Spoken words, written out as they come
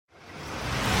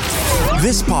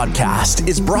This podcast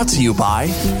is brought to you by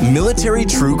Military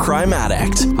True Crime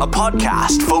Addict, a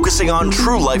podcast focusing on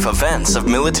true life events of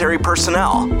military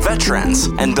personnel, veterans,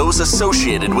 and those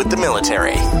associated with the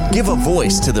military. Give a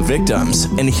voice to the victims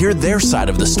and hear their side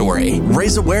of the story,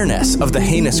 raise awareness of the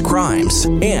heinous crimes,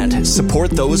 and support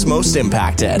those most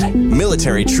impacted.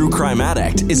 Military True Crime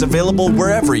Addict is available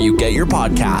wherever you get your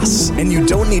podcasts, and you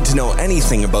don't need to know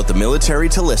anything about the military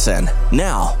to listen.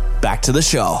 Now, back to the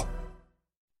show.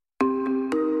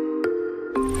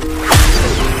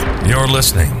 You're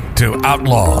listening to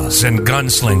Outlaws and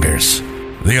Gunslingers,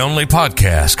 the only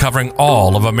podcast covering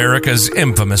all of America's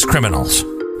infamous criminals,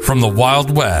 from the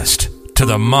Wild West to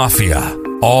the Mafia,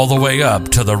 all the way up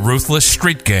to the ruthless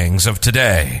street gangs of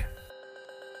today.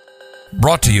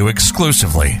 Brought to you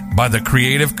exclusively by the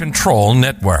Creative Control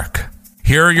Network.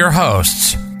 Here are your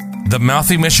hosts, the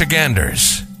Mouthy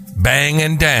Michiganders, Bang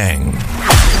and Dang.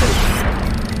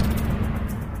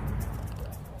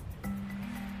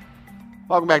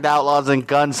 Welcome back to Outlaws and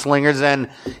Gunslingers, and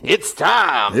it's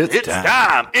time. It's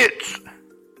time. It's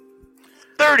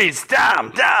 30s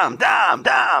time.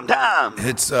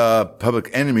 It's Public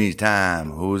Enemy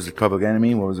time. Who was the Public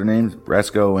Enemy? What was their names?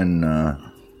 Bresco and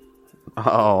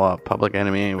Public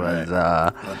Enemy was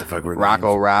what the fuck were their Rocco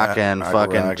names? Rock and Rocco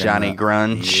fucking Rock Johnny and,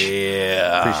 Grunge.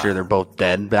 Yeah. Pretty sure they're both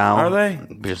dead now. Are they?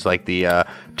 Just like the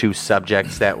two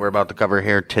subjects that we're about to cover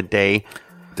here today.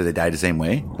 Did they die the same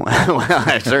way? Well,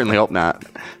 I certainly hope not.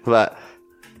 But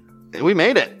we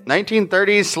made it.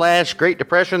 1930s / Great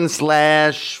Depression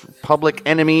 / Public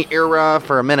Enemy era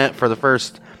for a minute, for the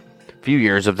first few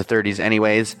years of the 30s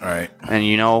anyways. All right.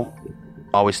 And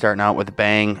always starting out with a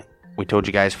bang. We told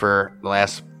you guys for the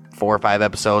last 4 or 5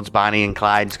 episodes, Bonnie and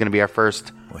Clyde is going to be our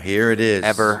first Well, here it is.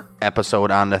 ever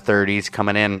episode on the 30s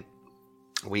coming in.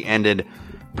 We ended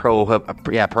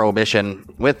Prohibition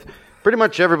with pretty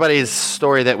much everybody's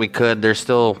story that we could. There's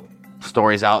still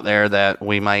stories out there that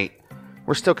we're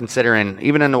still considering,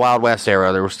 even in the Wild West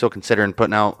era, we're still considering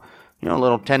putting out,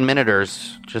 little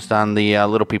 10-minuters just on the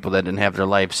little people that didn't have their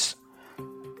lives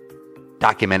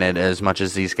documented as much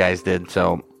as these guys did.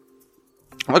 So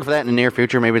look for that in the near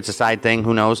future. Maybe it's a side thing.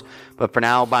 Who knows? But for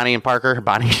now, Bonnie and Parker.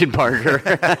 Bonnie Parker.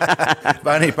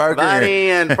 Bonnie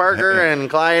and Parker and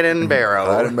Clyde and Barrow.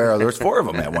 Clyde and Barrow. There was 4 of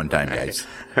them at one time, guys.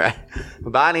 Right.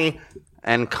 Bonnie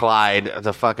and Clyde,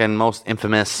 the fucking most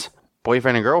infamous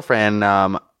boyfriend and girlfriend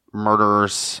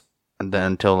murderers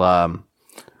until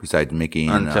Besides Mickey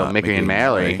and Mickey and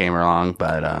Mallory came along.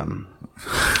 But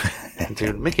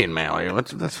dude, Mickey and Mallory,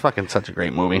 that's fucking such a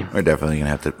great movie. We're definitely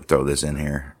gonna have to throw this in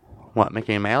here. What,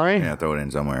 Mickey and Mallory? Yeah, throw it in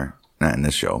somewhere. Not in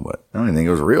this show, but I don't even think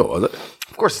it was real, was it?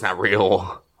 Of course it's not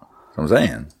real. That's what I'm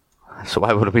saying. So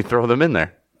why would we throw them in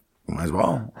there? Might as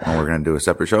well. Well, we're gonna do a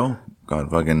separate show called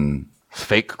fucking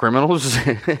Fake Criminals.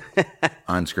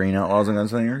 On Screen Outlaws and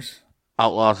Gunslingers.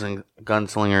 Outlaws and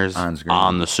Gunslingers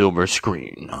on the silver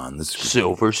screen. On the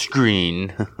silver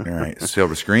screen. All right,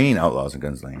 silver screen, Outlaws and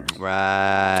Gunslingers.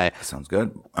 Right. That sounds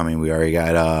good. I mean, we already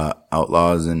got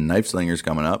Outlaws and Knife Slingers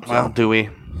coming up. So Well, do we?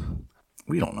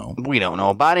 we don't know. We don't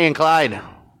know. Bonnie and Clyde.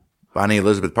 Bonnie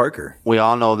Elizabeth Parker. We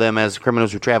all know them as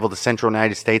criminals who traveled the central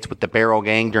United States with the Barrow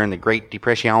Gang during the Great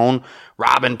Depression,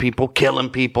 robbing people, killing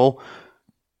people.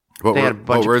 What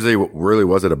really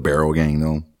was it a Barrow Gang,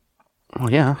 though? Oh,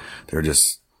 yeah. They're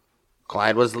just...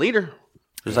 Clyde was the leader.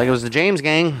 Just like it was the James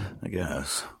Gang. I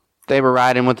guess. They were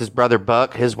riding with his brother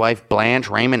Buck, his wife Blanche,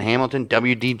 Raymond Hamilton,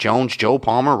 W.D. Jones, Joe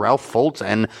Palmer, Ralph Foltz,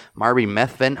 and Marvy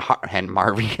Methvin.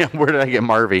 Where did I get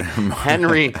Marvy?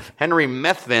 Henry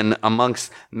Methvin,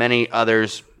 amongst many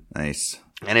others. Nice.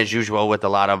 And as usual, with a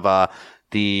lot of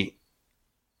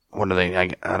what are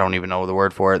they? I don't even know the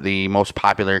word for it. The most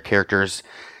popular characters.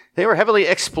 They were heavily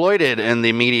exploited in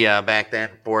the media back then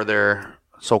for their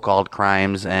so-called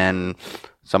crimes, and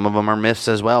some of them are myths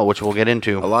as well, which we'll get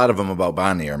into. A lot of them about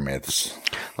Bonnie are myths.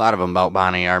 A lot of them about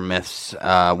Bonnie are myths,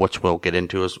 which we'll get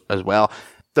into as well.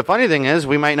 The funny thing is,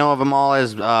 we might know of them all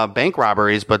as bank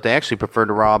robberies, but they actually prefer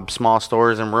to rob small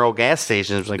stores and rural gas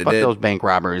stations. Fuck those bank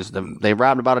robberies. They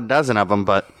robbed about a dozen of them,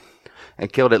 but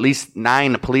it killed at least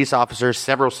 9 police officers,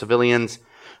 several civilians,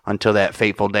 until that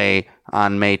fateful day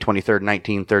on May 23rd,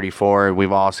 1934.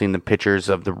 We've all seen the pictures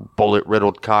of the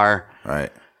bullet-riddled car.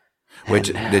 Right.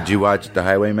 Did you watch The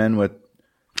Highwaymen with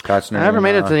Costner? I never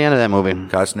made it to the end of that movie.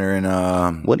 Costner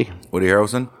and Woody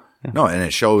Harrelson? Yeah. No, and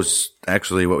it shows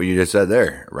actually what you just said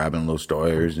there. Robbing little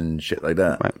stores and shit like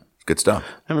that. Right. It's good stuff.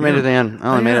 Never made it to the end.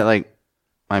 I only made it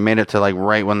I made it to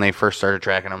right when they first started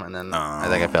tracking them, and then I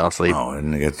think I fell asleep. Oh,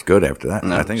 and it gets good after that.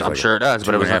 No, I'm sure it does,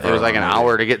 but it was like an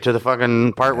hour to get to the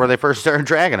fucking part where they first started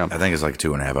tracking them. I think it's like a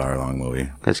 2.5 hour long movie.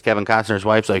 Because Kevin Costner's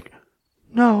wife's like,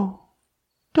 "No,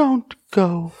 don't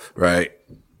go. Right.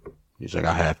 He's like,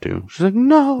 I have to. She's like,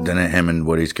 no. Then him and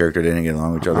Woody's character didn't get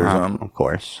along with each other or something? Of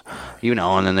course.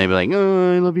 And then they'd be like,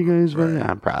 oh, I love you guys. Right.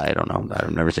 I don't know.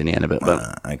 I've never seen the end of it.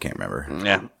 But I can't remember.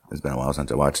 Yeah. It's been a while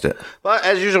since I watched it. But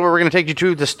as usual, we're going to take you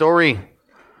through the story.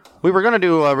 We were going to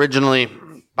do originally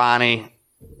Bonnie,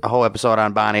 a whole episode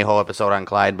on Bonnie, a whole episode on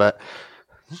Clyde, but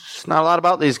there's not a lot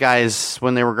about these guys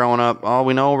when they were growing up. All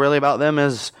we know really about them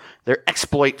is their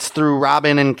exploits through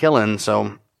robbing and killing.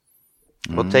 So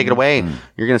we'll take it away.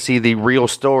 You're going to see the real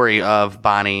story of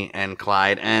Bonnie and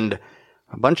Clyde and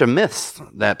a bunch of myths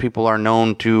that people are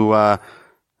known to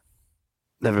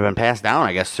that have been passed down,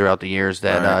 I guess, throughout the years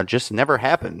that just never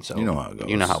happened. So you know how it goes.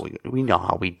 You know how we know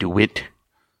how we do it.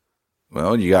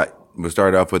 Well, we'll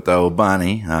start off with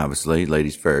Bonnie, obviously,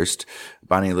 ladies first.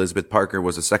 Bonnie Elizabeth Parker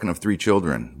was the second of 3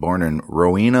 children, born in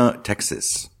Rowena,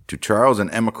 Texas, to Charles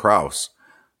and Emma Krause.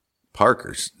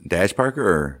 Parkers. Dash Parker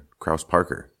or Krause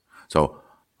Parker? So,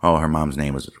 her mom's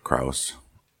name was Krause,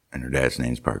 and her dad's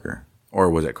name's Parker. Or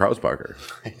was it Krause Parker?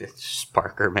 It's just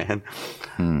Parker, man.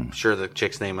 I'm sure the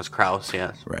chick's name was Krause,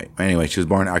 yes. Right. Anyway, she was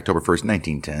born October 1st,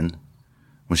 1910.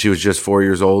 When she was just 4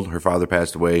 years old, her father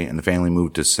passed away, and the family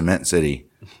moved to Cement City.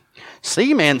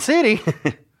 Cement City?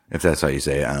 If that's how you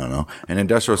say it, I don't know. An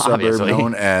industrial suburb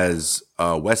known as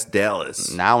West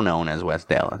Dallas. Now known as West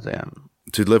Dallas, yeah.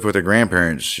 To live with her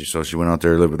grandparents. So she went out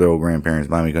there to live with her old grandparents.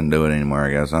 Mommy couldn't do it anymore,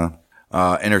 I guess, huh?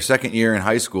 In her second year in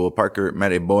high school, Parker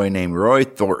met a boy named Roy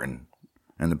Thornton.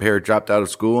 And the pair dropped out of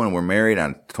school and were married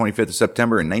on 25th of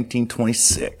September in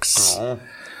 1926. Aww.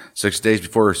 6 days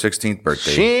before her 16th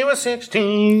birthday. She was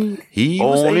 16. He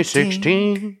was only 18.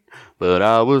 16. But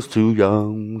I was too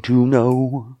young to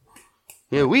know.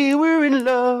 Yeah, we were in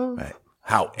love. Right.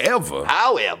 However,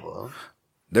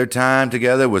 their time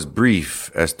together was brief,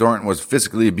 as Thornton was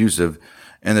physically abusive,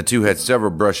 and the two had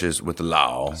several brushes with the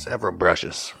law.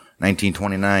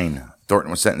 1929,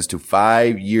 Thornton was sentenced to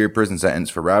 5-year prison sentence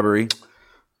for robbery.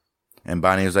 And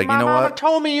Bonnie was like, you know what? My mama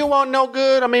told me you weren't no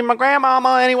good. I mean, my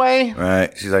grandmama anyway.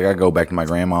 Right. She's like, I go back to my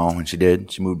grandma. And she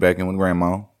did. She moved back in with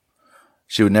grandma.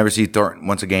 She would never see Thornton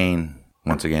ever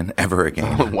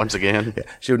again. Once again? Yeah.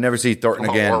 She would never see Thornton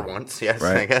again. Or once, yes,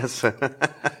 right? I guess.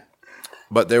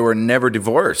 But they were never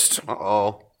divorced.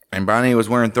 Uh-oh. And Bonnie was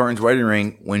wearing Thornton's wedding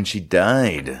ring when she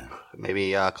died.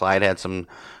 Maybe Clyde had some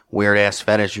weird-ass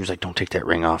fetish. He was like, don't take that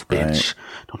ring off, bitch. Right.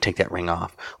 Don't take that ring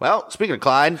off. Well, speaking of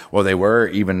Clyde. Well, they were,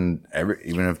 even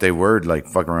if they were, like,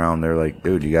 fucking around, they're like,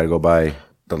 dude, you got to go by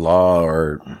the law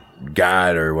or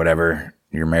God or whatever.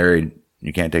 You're married.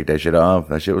 You can't take that shit off.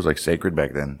 That shit was, like, sacred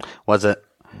back then. Was it?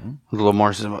 Mm-hmm. A little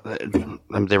more.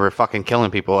 They were fucking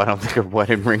killing people. I don't think a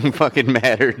wedding ring fucking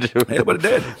mattered. Yeah, but it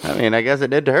did. I mean, I guess it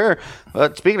did to her.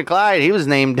 But speaking of Clyde, he was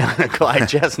named Clyde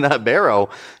Chestnut Barrow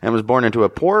and was born into a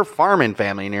poor farming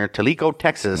family near Tellico,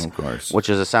 Texas, of course, which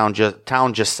is a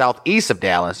town just southeast of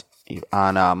Dallas.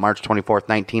 On March 24th,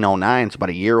 1909, so about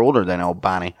a year older than old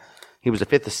Bonnie. He was the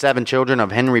fifth of 7 children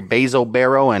of Henry Basil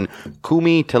Barrow and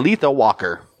Kumi Talitha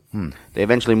Walker. They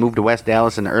eventually moved to West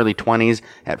Dallas in the early 20s,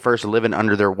 at first living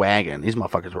under their wagon. These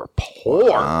motherfuckers were poor.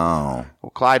 Wow.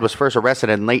 Well, Clyde was first arrested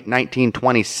in late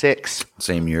 1926.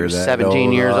 Same year that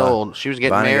 17 years old. She was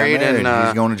getting married, and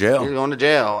he's going to jail. He was going to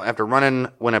jail after running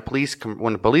when the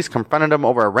police confronted him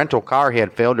over a rental car he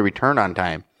had failed to return on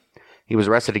time. He was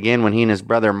arrested again when he and his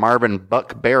brother Marvin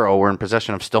Buck Barrow were in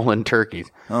possession of stolen turkeys.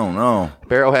 Oh, no.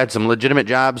 Barrow had some legitimate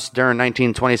jobs during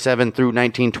 1927 through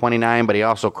 1929, but he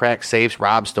also cracked safes,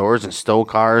 robbed stores, and stole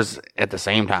cars at the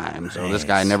same time. So This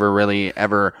guy never really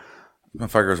ever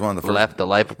left the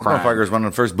life of crime. Motherfucker was one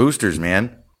of the first boosters,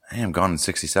 man. Damn, gone in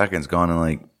 60 seconds, gone in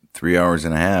like 3 hours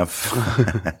and a half.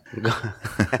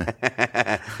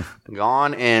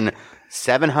 Gone in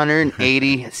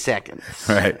 780 seconds.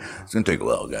 Right. It's going to take a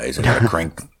while, guys. I got to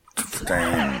crank.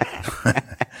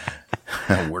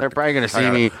 They're probably going to see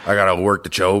me. I got to work the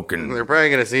choke. And they're probably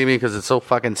going to see me because it's so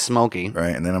fucking smoky.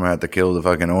 Right. And then I'm going to have to kill the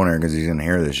fucking owner because he's going to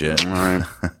hear this shit. All right.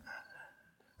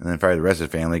 And then probably the rest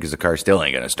of the family because the car still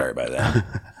ain't going to start by then.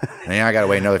 And then I got to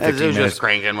wait another 15 minutes. It was just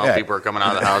cranking while people are coming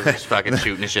out of the house just fucking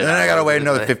shooting the shit. And then I got to wait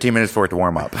another 15 minutes for it to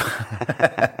warm up.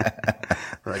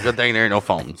 Good thing there ain't no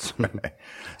phones. Right.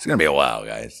 It's going to be a while,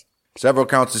 guys. Several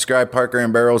accounts describe Parker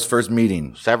and Barrow's first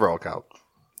meeting. Several accounts.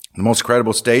 The most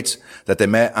credible states that they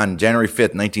met on January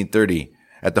 5th, 1930,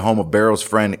 at the home of Barrow's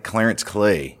friend Clarence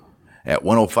Clay at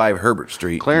 105 Herbert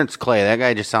Street. Clarence Clay, that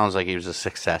guy just sounds like he was a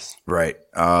success. Right.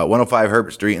 105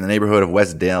 Herbert Street in the neighborhood of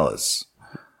West Dallas.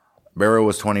 Barrow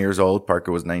was 20 years old.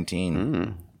 Parker was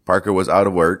 19. Parker was out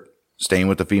of work, staying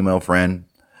with a female friend.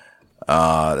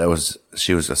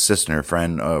 She was assisting her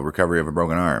friend recovery of a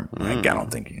broken arm. Like, I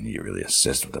don't think you need to really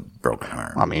assist with a broken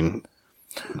arm. I mean,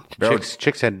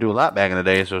 Chicks had to do a lot back in the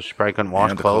day, so she probably couldn't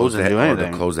wash clothes and do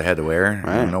anything. The clothes they had to wear.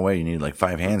 Right. No way. You need like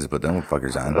 5 hands to put them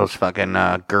fuckers on. Those fucking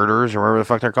girders or whatever the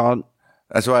fuck they're called.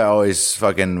 That's why I always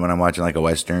fucking, when I'm watching like a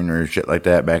Western or shit like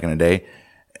that back in the day,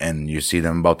 and you see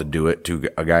them about to do it to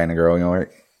a guy and a girl, you know, right?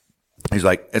 He's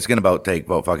like, it's going to take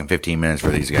about fucking 15 minutes for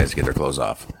these guys to get their clothes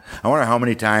off. I wonder how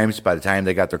many times by the time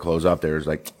they got their clothes off, they was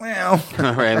like, well.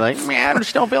 Right, like, man, I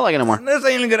just don't feel like it anymore. This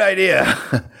ain't a good idea.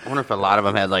 I wonder if a lot of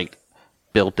them had like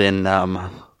built-in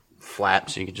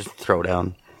flaps you could just throw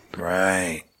down.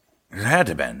 Right. It had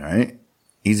to have been, right?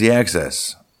 Easy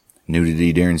access.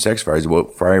 Nudity during sex fires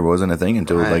wasn't a thing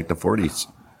until like the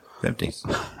 40s,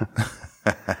 50s.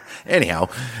 Anyhow,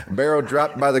 Barrow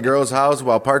dropped by the girl's house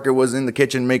while Parker was in the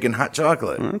kitchen making hot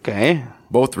chocolate. Okay.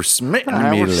 Both were smitten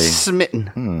immediately.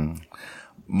 Smitten.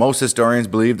 Most historians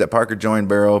believe that Parker joined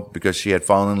Barrow because she had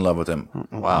fallen in love with him.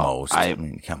 Wow. I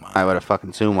mean, come on. I would have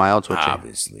fucking assumed why else would you?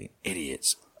 Obviously.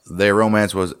 Idiots. Their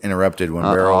romance was interrupted when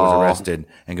Barrow was arrested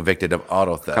and convicted of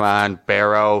auto theft. Come on,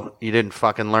 Barrow. You didn't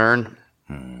fucking learn?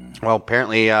 Well,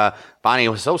 apparently Bonnie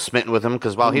was so smitten with him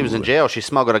because while he was in jail, she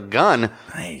smuggled a gun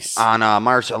on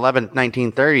March 11th,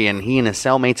 1930, and he and his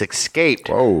cellmates escaped.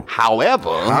 Whoa.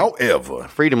 However,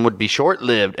 freedom would be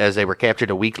short-lived as they were captured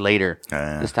a week later.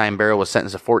 This time, Barrow was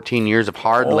sentenced to 14 years of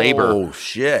hard labor. Oh,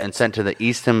 shit. And sent to the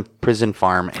Eastham prison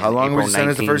farm in How long April was he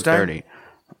sentenced the first time?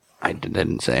 I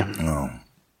didn't say. Oh.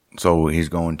 So he's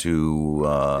going to...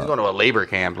 he's going to a labor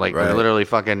camp, like they're literally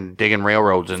fucking digging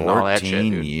railroads and all that shit.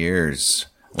 14 years.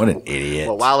 What an idiot.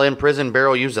 Well, while in prison,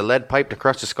 Barrow used a lead pipe to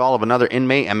crush the skull of another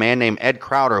inmate, a man named Ed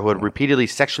Crowder, who had repeatedly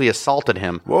sexually assaulted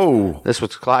him. Whoa. This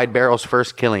was Clyde Barrow's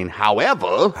first killing.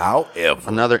 However,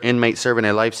 another inmate serving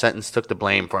a life sentence took the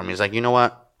blame for him. He's like, you know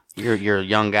what? You're a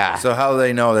young guy. So how do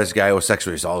they know this guy was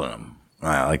sexually assaulting him?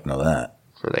 I like to know that.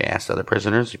 So they asked other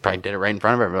prisoners. He probably did it right in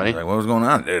front of everybody. Like, what was going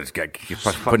on? This guy kept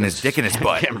putting his dick in his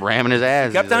butt. Kept ramming his ass.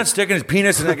 He kept on sticking his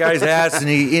penis in that guy's ass, and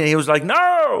he was like,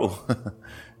 no!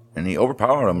 And he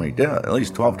overpowered him, and he did it at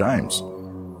least 12 times.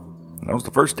 That was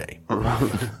the first day.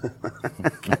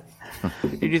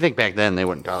 Did you think back then they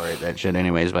wouldn't tolerate that shit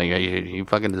anyways? But you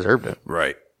fucking deserved it.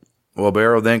 Right. Well,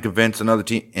 Barrow then convinced another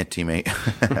teammate.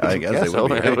 I guess they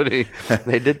would be, right?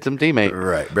 They did some teammate.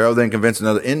 Right. Barrow then convinced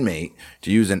another inmate to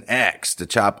use an axe to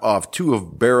chop off 2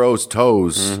 of Barrow's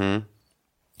toes in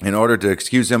order to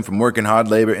excuse him from working hard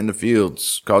labor in the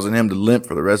fields, causing him to limp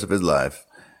for the rest of his life.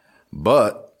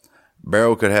 But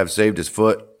Barrow could have saved his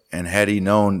foot, and had he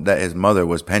known that his mother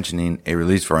was pensioning a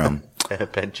release for him.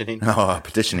 Pensioning? Oh,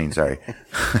 petitioning, sorry.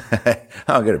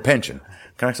 I'll get a pension.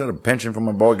 Can I set a pension for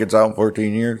my boy gets out in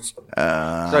 14 years?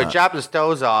 So he chopped his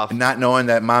toes off. Not knowing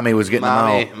that mommy was getting him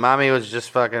out. Mommy was just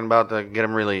fucking about to get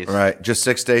him released. Right. Just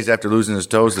 6 days after losing his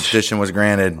toes, the petition was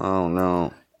granted. Oh,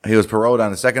 no. He was paroled on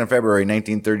the 2nd of February,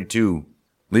 1932.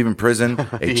 Leaving prison,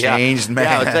 a changed man.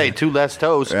 Yeah, I would say 2 less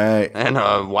toes. Right. And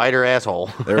a wider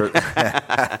asshole. There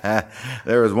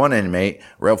was one inmate,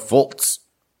 Ralph Fultz,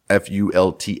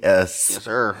 Fults. Yes,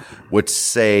 sir. Would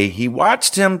say he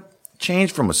watched him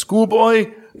change from a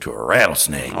schoolboy to a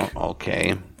rattlesnake. Oh,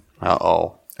 okay.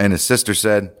 Uh-oh. And his sister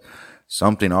said,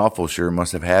 something awful sure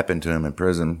must have happened to him in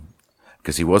prison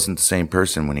because he wasn't the same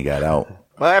person when he got out.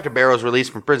 Well, after Barrow's release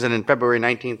from prison in February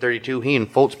 1932, he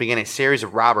and Fultz began a series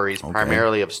of robberies,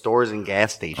 primarily of stores and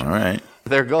gas stations. All right.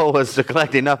 Their goal was to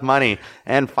collect enough money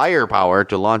and firepower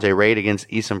to launch a raid against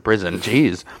Eastham Prison.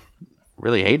 Jeez.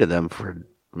 Really hated them for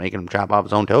making him chop off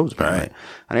his own toes. Right.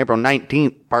 On April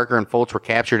 19th, Parker and Fultz were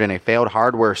captured in a failed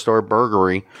hardware store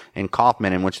burglary in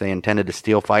Kaufman in which they intended to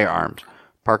steal firearms.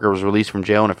 Parker was released from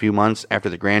jail in a few months after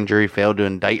the grand jury failed to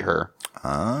indict her.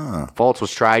 Fultz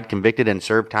was tried, convicted, and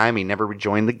served time. He never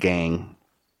rejoined the gang.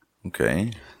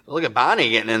 Okay. Look at Bonnie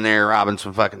getting in there robbing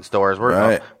some fucking stores.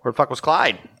 Where the fuck was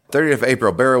Clyde? 30th of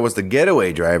April, Barrow was the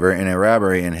getaway driver in a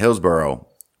robbery in Hillsborough,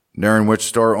 during which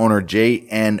store owner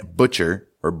J.N. Busher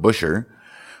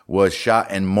was shot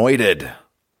and moited.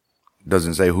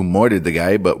 Doesn't say who moited the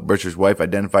guy, but Busher's wife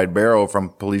identified Barrow from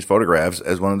police photographs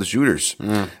as one of the shooters.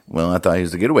 Well, I thought he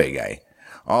was the getaway guy,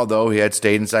 although he had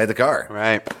stayed inside the car.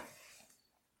 Right.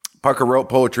 Parker wrote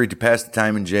poetry to pass the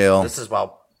time in jail. This is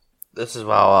while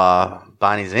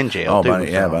Bonnie's in jail. Oh,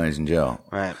 Bonnie's in jail.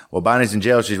 Right. Well, Bonnie's in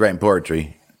jail. She's writing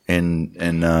poetry,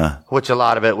 which a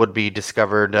lot of it would be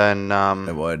discovered and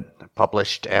it would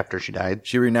published after she died.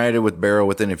 She reunited with Barrow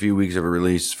within a few weeks of her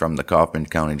release from the Kaufman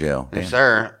County Jail. Yes,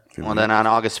 sir. Well, then on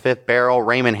August 5th, Barrow,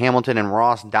 Raymond Hamilton, and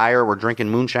Ross Dyer were drinking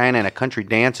moonshine at a country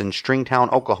dance in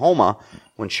Stringtown, Oklahoma,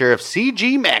 when Sheriff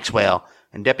C.G. Maxwell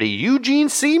and Deputy Eugene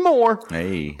C. Moore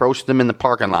approached them in the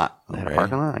parking lot. They had a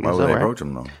parking lot? I guess Why would they approach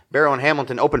them, though? Barrow and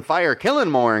Hamilton opened fire, killing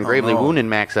Moore and gravely wounding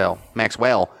Maxwell.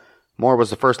 Moore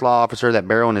was the first law officer that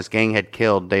Barrow and his gang had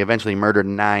killed. They eventually murdered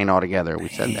 9 altogether. We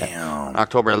said that. On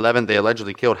October 11th, they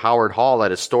allegedly killed Howard Hall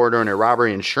at a store during a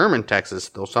robbery in Sherman, Texas,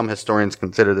 though some historians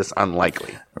consider this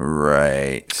unlikely.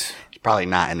 Right. It's probably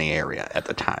not in the area at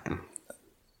the time.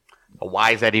 But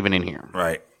why is that even in here?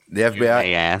 Right. The FBI. You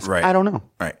may ask. Right. I don't know.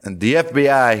 Right. And the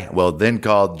FBI, well, then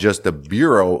called just the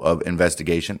Bureau of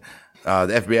Investigation. The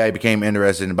FBI became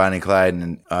interested in Bonnie and Clyde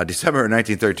in December of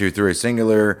 1932 through a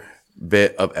singular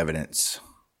bit of evidence.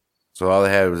 So all they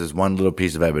had was this one little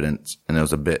piece of evidence, and it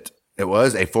was a bit. It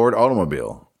was a Ford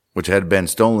automobile, which had been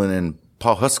stolen in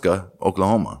Pawhuska,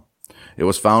 Oklahoma. It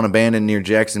was found abandoned near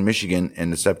Jackson, Michigan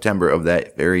in September of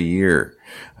that very year.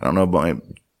 I don't know about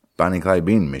Bonnie and Clyde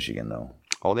being in Michigan, though.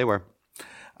 Oh, they were.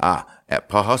 At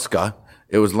Pawhuska,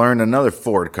 it was learned another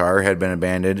Ford car had been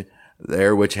abandoned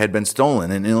there, which had been stolen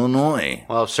in Illinois.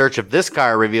 Well, a search of this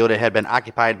car revealed it had been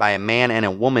occupied by a man and a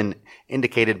woman,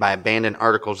 indicated by abandoned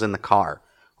articles in the car.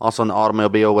 Also in the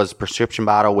automobile was a prescription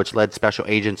bottle, which led special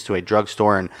agents to a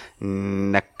drugstore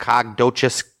in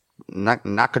Nacogdoches,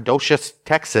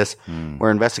 Texas, where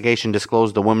investigation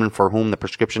disclosed the woman for whom the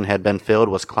prescription had been filled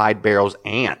was Clyde Barrow's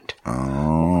aunt.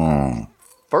 Oh.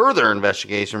 Further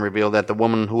investigation revealed that the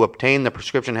woman who obtained the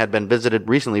prescription had been visited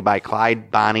recently by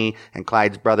Clyde, Bonnie, and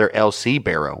Clyde's brother L.C.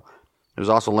 Barrow. It was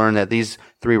also learned that these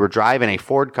 3 were driving a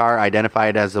Ford car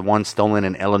identified as the one stolen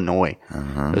in Illinois.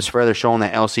 It was further shown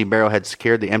that L.C. Barrow had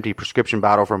secured the empty prescription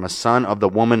bottle from a son of the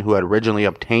woman who had originally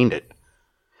obtained it.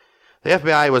 The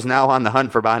FBI was now on the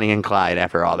hunt for Bonnie and Clyde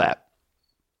after all that.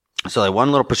 So like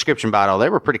one little prescription bottle, they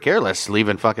were pretty careless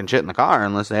leaving fucking shit in the car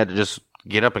unless they had to just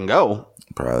get up and go.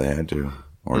 Probably had to.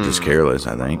 Or just careless,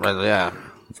 I think. Yeah.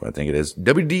 That's what I think it is.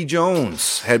 W.D.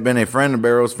 Jones had been a friend of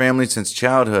Barrow's family since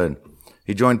childhood.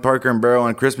 He joined Parker and Barrow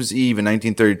on Christmas Eve in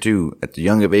 1932 at the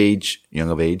young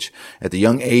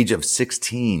age of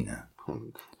 16.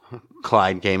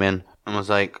 Clyde came in and was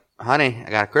like, honey, I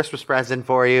got a Christmas present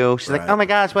for you. She's like, oh my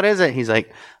gosh, what is it? He's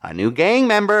like, a new gang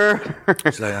member.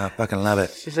 She's like, I fucking love it.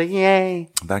 She's like,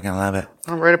 yay. I fucking love it.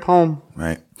 I'll write a poem.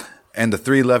 Right. And the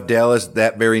 3 left Dallas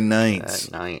that very night.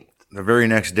 The very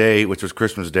next day, which was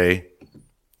Christmas Day,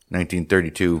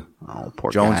 1932,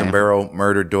 Jones and Barrow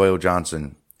murdered Doyle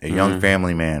Johnson, a young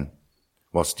family man,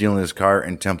 while stealing his car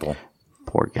in Temple.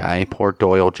 Poor guy. Poor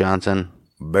Doyle Johnson.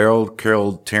 Barrow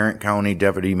killed Tarrant County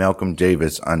Deputy Malcolm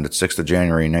Davis on the 6th of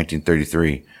January,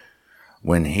 1933,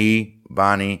 when he,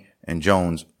 Bonnie, and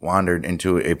Jones wandered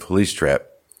into a police trap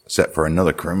set for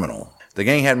another criminal. The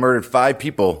gang had murdered 5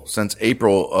 people since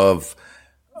April of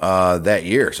that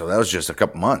year, so that was just a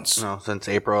couple months. No, since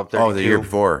April of 32. Oh, the year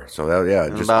before. So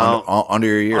that, just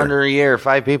under a year. Under a year,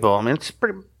 5 people. I mean, it's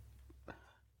pretty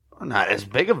not as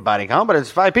big of a body count, but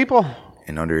it's 5 people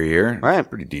in under a year. Right,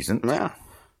 pretty decent. Yeah,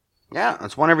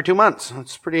 that's 1 every 2 months.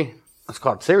 That's pretty. That's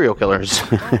called serial killers.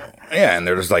 Yeah, and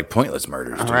they're just like pointless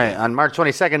murders. All right. On March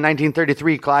 22nd,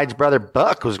 1933, Clyde's brother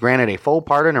Buck was granted a full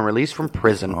pardon and released from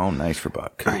prison. Oh, nice for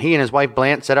Buck. He and his wife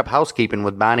Blanche set up housekeeping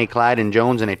with Bonnie, Clyde, and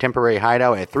Jones in a temporary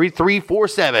hideout at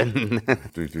 3347.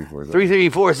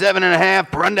 3347 and a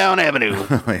half Rundown Avenue.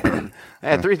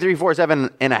 At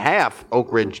 3347 and a half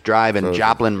Oak Ridge Drive in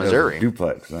Joplin, Missouri.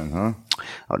 Duplex then, huh?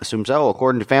 I would assume so.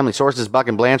 According to family sources, Buck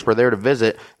and Blanche were there to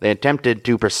visit. They attempted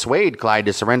to persuade Clyde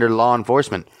to surrender to law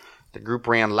enforcement. The group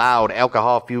ran loud,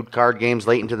 alcohol-fueled card games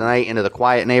late into the night into the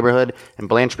quiet neighborhood, and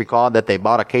Blanche recalled that they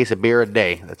bought a case of beer a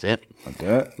day. That's it. Like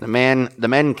that? The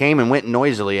men came and went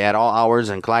noisily at all hours,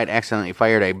 and Clyde accidentally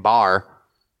fired a bar,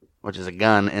 which is a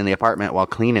gun, in the apartment while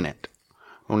cleaning it.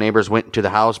 No neighbors went to the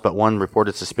house, but one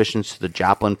reported suspicions to the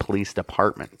Joplin Police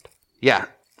Department. Yeah,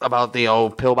 about the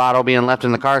old pill bottle being left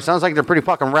in the car. Sounds like they're pretty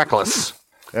fucking reckless.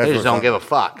 They just don't give a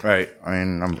fuck. Right. I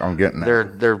mean, I'm getting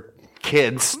that. They're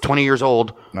kids, 20 years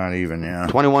old. Not even, yeah.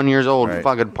 21 years old, right.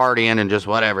 Fucking partying and just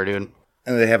whatever, dude.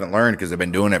 And they haven't learned because they've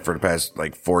been doing it for the past,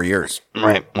 4 years.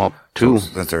 Right. Well, 2.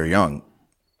 Since they're young.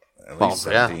 At least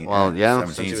 17. Yeah.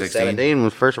 17, since 16. 17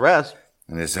 was first arrest.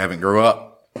 And they just haven't grew up.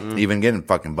 Even getting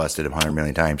fucking busted 100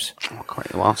 million times.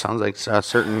 Well, sounds like a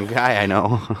certain guy I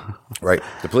know. Right.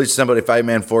 The police assembled a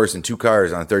 5-man force in 2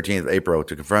 cars on the 13th of April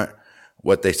to confront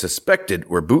what they suspected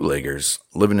were bootleggers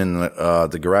living in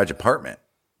the garage apartment.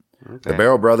 Okay. The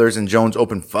Barrow brothers and Jones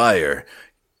opened fire,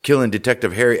 killing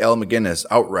Detective Harry L. McGinnis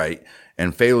outright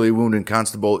and fatally wounding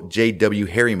Constable J.W.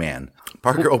 Harryman.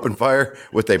 Parker opened fire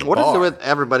with a bar. What is it with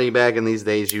everybody back in these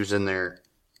days using their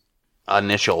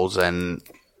initials and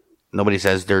nobody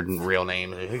says their real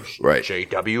name? Right.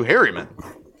 J.W. Harryman.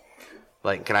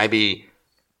 Like, can I be,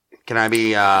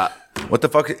 what the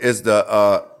fuck is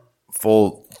the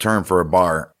full term for a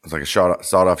bar? It's like a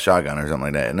sawed-off shotgun or something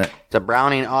like that, isn't it? It's a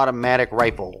Browning automatic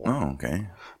rifle. Oh, okay.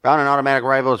 Found an automatic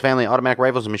rifle, his family automatic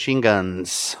rifles and machine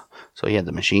guns. So he had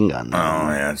the machine gun. Oh,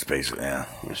 yeah, it's basically, yeah.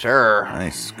 Yes, sir.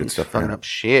 Nice. Good stuff. Fucking up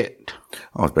shit.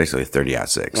 Oh, it's basically a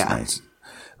 30-06. Yeah. Nice.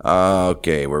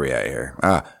 Okay, where we at here?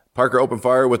 Parker opened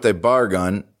fire with a bar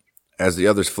gun as the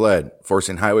others fled,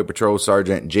 forcing Highway Patrol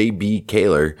Sergeant J.B.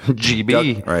 Kaler.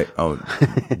 GB. Right. Oh,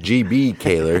 G.B.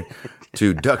 Kaler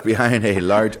to duck behind a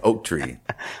large oak tree.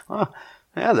 Well,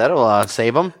 yeah, that'll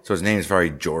save him. So his name is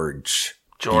probably George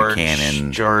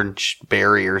Buchanan. George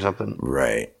Barry or something.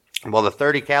 Right. Well, the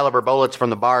 30 caliber bullets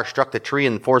from the bar struck the tree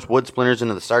and forced wood splinters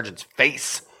into the sergeant's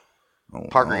face.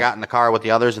 Parker got in the car with the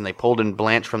others, and they pulled in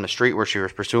Blanche from the street where she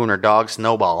was pursuing her dog,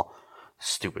 Snowball.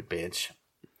 Stupid bitch.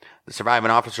 The surviving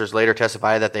officers later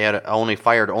testified that they had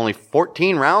fired only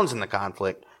 14 rounds in the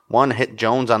conflict. One hit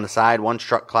Jones on the side, one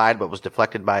struck Clyde, but was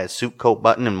deflected by a suit coat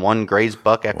button, and one grazed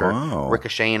Buck after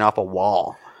ricocheting off a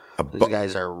wall. These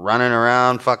guys are running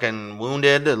around fucking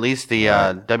wounded. At least the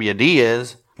WD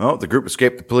is. Well, the group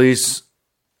escaped the police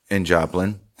in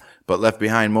Joplin, but left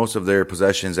behind most of their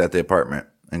possessions at the apartment,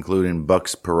 including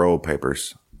Buck's parole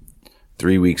papers.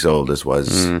 3 weeks old this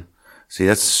was. See,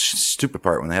 that's the stupid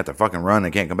part when they have to fucking run.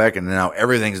 They can't come back, and now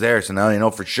everything's there, so now they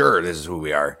know for sure this is who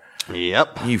we are.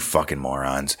 Yep. You fucking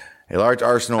morons. A large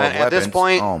arsenal of weapons. This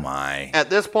point, oh, my. At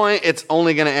this point, it's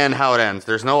only going to end how it ends.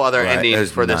 There's no other ending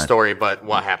for this story but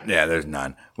what happened. Yeah, there's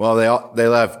none. Well, they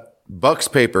left Buck's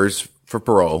papers for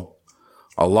parole,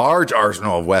 a large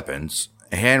arsenal of weapons,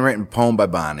 a handwritten poem by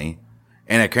Bonnie,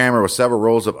 and a camera with several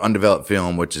rolls of undeveloped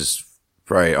film, which is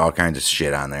probably all kinds of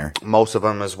shit on there. Most of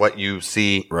them is what you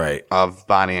see of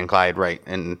Bonnie and Clyde, right,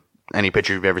 in any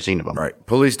picture you've ever seen of them. Right.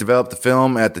 Police developed the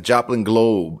film at the Joplin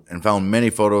Globe and found many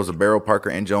photos of Barrow, Parker,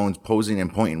 and Jones posing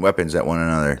and pointing weapons at one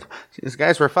another. These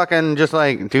guys were fucking just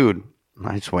like, dude,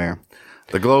 I swear.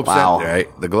 The Globe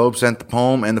sent the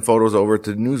poem and the photos over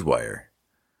to the Newswire,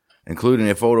 including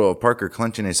a photo of Parker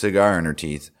clenching a cigar in her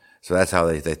teeth. So that's how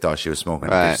they thought she was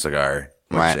smoking a cigar.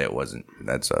 Which it wasn't.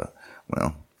 That's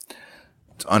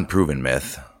it's unproven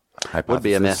myth. Hypothesis. Would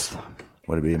be a myth.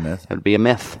 Would it be a myth? It would be a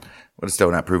myth. But it's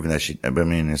still not proven that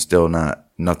it's still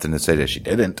nothing to say that she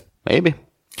didn't. Maybe.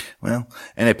 Well,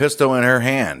 and a pistol in her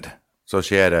hand. So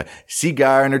she had a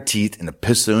cigar in her teeth and a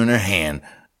pistol in her hand.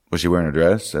 Was she wearing a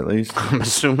dress, at least? I'm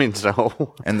assuming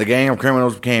so. And the gang of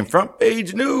criminals became front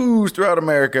page news throughout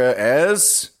America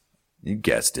as, you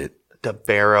guessed it, the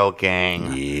Barrow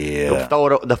Gang. Yeah.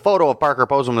 The photo of Parker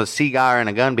posing with a cigar and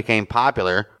a gun became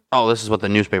popular. Oh, this is what the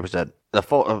newspaper said.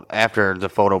 After the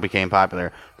photo became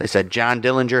popular, they said John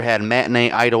Dillinger had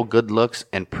matinee idol good looks,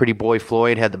 and Pretty Boy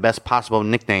Floyd had the best possible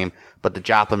nickname. But the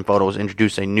Joplin photos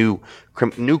introduced a new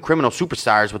criminal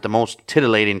superstars with the most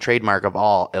titillating trademark of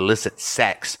all: illicit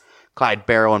sex. Clyde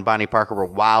Barrow and Bonnie Parker were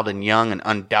wild and young and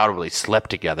undoubtedly slept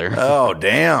together. Oh,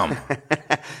 damn.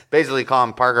 Basically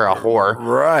calling Parker a whore.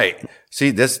 Right.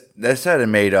 See, this had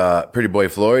made Pretty Boy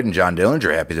Floyd and John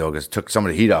Dillinger happy, though, because it took some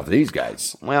of the heat off of these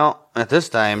guys. Well, at this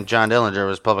time, John Dillinger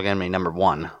was public enemy number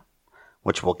 1,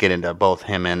 which we'll get into both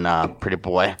him and Pretty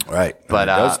Boy. Right. But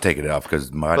it does take it off because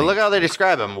But look how they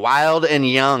describe him. Wild and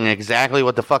young. Exactly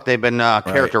what the fuck they've been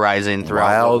characterizing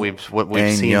throughout what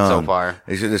we've seen so far.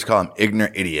 They should just call them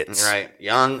ignorant idiots. Right.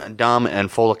 Young, dumb,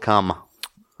 and full of cum.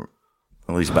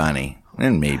 At least Bonnie.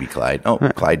 And maybe Clyde. Oh,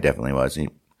 Clyde definitely was.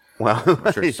 Well,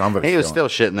 I'm sure some of he was still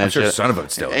shitting that shit. I'm sure some of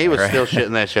it's still He was still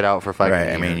shitting that shit out for fucking Right.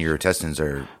 years. I mean, your intestines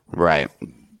are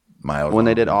mild. When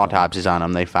they did autopsies on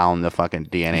him, they found the fucking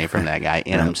DNA from that guy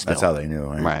in him still. That's how they knew,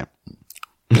 right?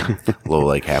 Little,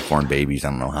 like, half-born babies. I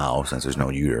don't know how, since there's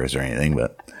no uterus or anything,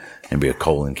 but it'd be a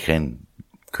colon can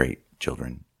create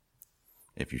children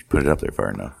if you put it up there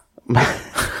far enough.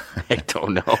 I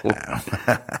don't know.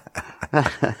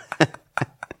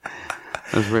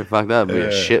 That's pretty fucked up. Be a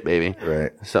shit baby.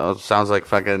 Right. So it sounds like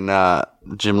fucking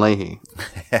Jim Leahy.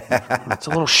 It's a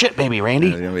little shit baby, Randy.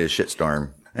 It's going to be a shit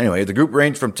storm. Anyway, the group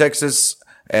ranged from Texas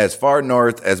as far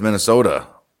north as Minnesota.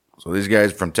 So these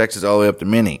guys from Texas all the way up to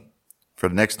Minnie for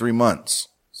the next 3 months.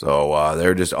 So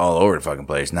they're just all over the fucking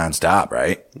place nonstop,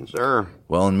 right? Yes, sir.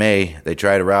 Well, in May, they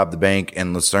tried to rob the bank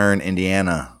in Lucerne,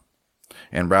 Indiana.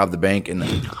 And rob the bank in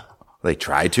They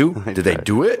tried to? Did they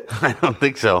do it? I don't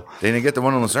think so. They didn't get the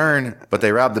one in Lucerne, but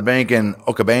they robbed the bank in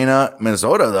Okabena,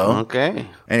 Minnesota, though. Okay.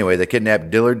 Anyway, they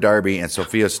kidnapped Dillard Darby and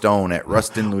Sophia Stone at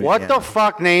Ruston, Louisiana. What the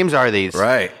fuck names are these?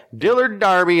 Right. Dillard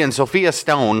Darby and Sophia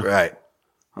Stone. Right.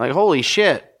 Like, holy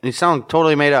shit. These sound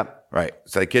totally made up. Right.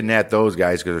 So they kidnapped those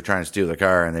guys because they're trying to steal the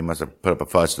car, and they must have put up a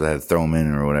fuss, so they had to throw them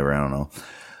in or whatever. I don't know.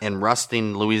 In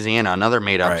Ruston, Louisiana, another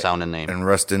made-up sounding name. In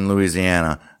Ruston,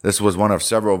 Louisiana. This was one of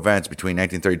several events between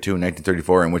 1932 and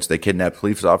 1934 in which they kidnapped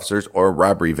police officers or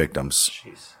robbery victims.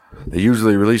 Jeez. They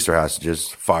usually released their hostages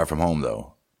far from home,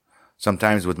 though.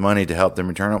 sometimes with money to help them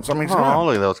return home. Something's wrong. Oh,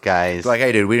 look at those guys. It's like,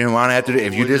 hey, dude, we didn't want to have to do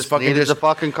if you just fucking needed the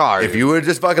fucking car. If you would have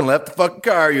just fucking left the fucking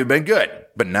car, you'd have been good.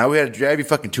 But now we had to drive you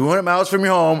fucking 200 miles from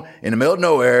your home in the middle of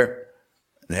nowhere.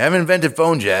 They haven't invented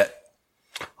phones yet.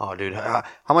 Oh, dude, how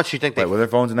much do you think they... Were there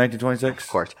phones in 1926? Of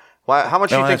course. Why? How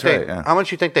much do you think they... Right, yeah. How much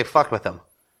do you think they fucked with them?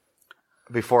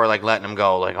 Before, like, letting them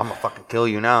go, like, I'm gonna fucking kill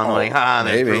you now. And and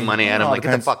they threw money at him, like,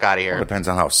 get the fuck out of here. Well, it depends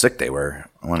on how sick they were.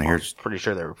 I want to hear. Pretty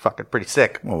sure they were fucking pretty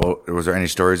sick. Well, was there any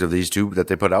stories of these two that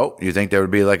they put out? Do you think there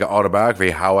would be like an autobiography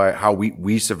how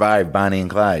we survived Bonnie and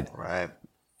Clyde? Right.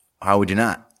 How would you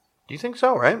not? Do you think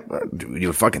so? Right. You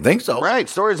would fucking think so, right?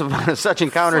 Stories of such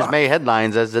encounters made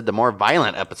headlines, as did the more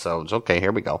violent episodes. Okay,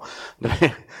 here we go.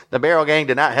 The Barrel Gang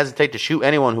did not hesitate to shoot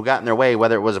anyone who got in their way,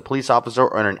 whether it was a police officer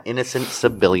or an innocent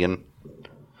civilian.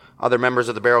 Other members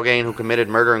of the Barrel Gang who committed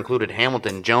murder included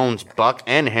Hamilton, Jones, Buck,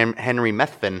 and Henry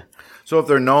Methvin. So if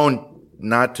they're known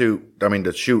not to,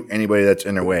 to shoot anybody that's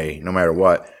in their way, no matter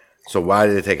what, so why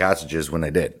did they take hostages when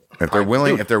they did? If they're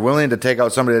willing to take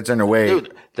out somebody that's in their way,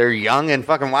 dude, they're young and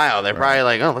fucking wild. They're probably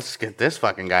like, oh, let's get this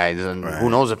fucking guy. And who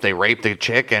knows if they raped the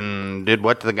chick and did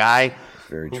what to the guy?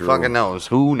 Very who true. Fucking knows?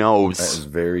 Who knows? That is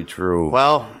very true.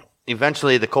 Well,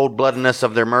 eventually, the cold-bloodedness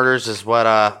of their murders is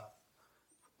what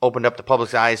opened up the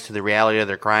public's eyes to the reality of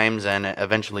their crimes and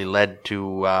eventually led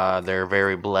to their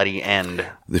very bloody end.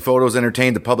 The photos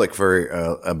entertained the public for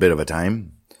a bit of a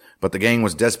time, but the gang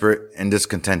was desperate and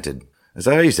discontented. Is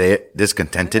that how you say it?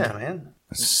 Discontented? Yeah, man.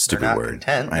 That's a stupid word.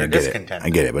 Content. They're discontented. I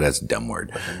get it, but that's a dumb word.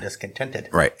 But they're discontented.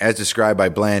 Right. As described by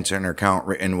Blanche in her account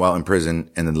written while in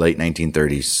prison in the late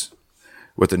 1930s.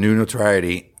 With their new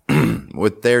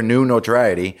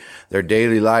notoriety, their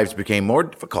daily lives became more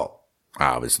difficult,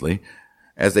 obviously,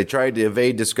 as they tried to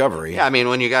evade discovery. Yeah, I mean,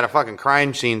 when you got a fucking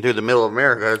crime scene through the middle of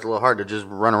America, it's a little hard to just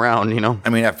run around, you know? I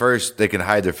mean, at first, they could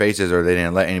hide their faces or they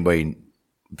didn't let anybody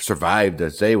survive to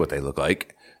say what they look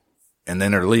like. And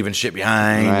then they're leaving shit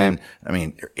behind. Right.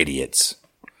 And they're idiots.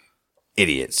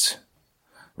 Idiots.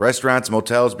 Restaurants,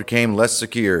 motels became less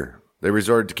secure. They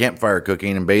resorted to campfire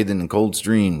cooking and bathing in cold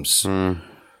streams.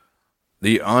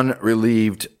 The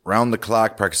unrelieved,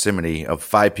 round-the-clock proximity of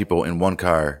 5 people in one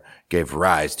car gave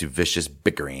rise to vicious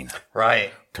bickering.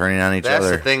 Right. Turning on each other.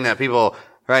 That's the thing that people,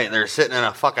 they're sitting in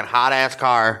a fucking hot-ass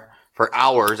car for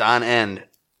hours on end,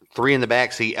 3 in the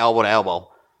backseat, elbow to elbow.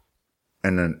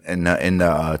 And then in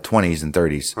the 20s and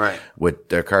 30s. Right. With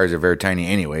their cars are very tiny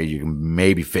anyway. You can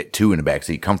maybe fit 2 in the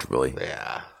backseat comfortably.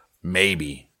 Yeah.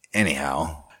 Maybe.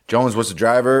 Anyhow. Jones was the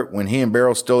driver when he and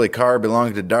Barrow stole a car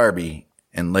belonging to Darby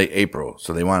in late April.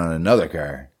 So they wanted another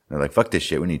car. They're like, fuck this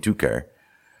shit. We need 2 cars.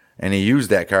 And he used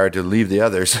that car to leave the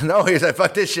others. No, he's like,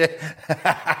 fuck this shit.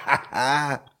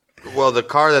 Well, the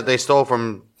car that they stole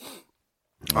from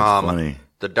funny.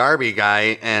 The Darby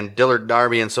guy and Dillard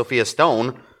Darby and Sophia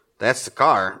Stone, that's the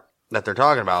car that they're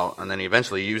talking about. And then he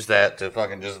eventually used that to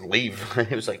fucking just leave.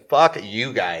 He was like, fuck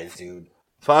you guys, dude.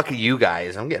 Fuck you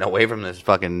guys. I'm getting away from this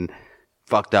fucking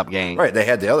fucked up gang. Right. They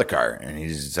had the other car, and he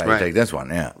decided to take this one.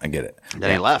 Yeah, I get it.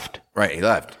 Then he left. Right. He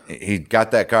left. He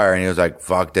got that car, and he was like,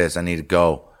 fuck this. I need to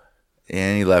go.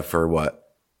 And he left for what?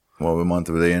 What month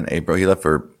were they in? April. He left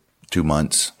for 2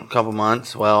 months. A couple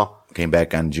months. Well, came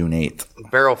back on June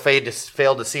 8th. Barrow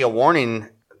failed to see a warning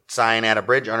sign at a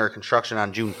bridge under construction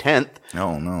on June 10th.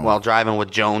 Oh, no. While driving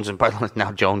with Jones and Parker.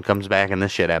 Now Jones comes back and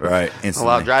this shit happens. Right. Instantly.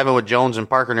 While driving with Jones and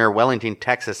Parker near Wellington,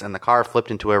 Texas, and the car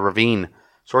flipped into a ravine.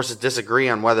 Sources disagree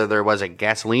on whether there was a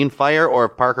gasoline fire or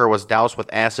if Parker was doused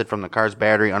with acid from the car's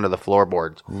battery under the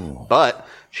floorboards. Ooh. But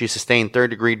she sustained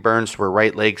third-degree burns to her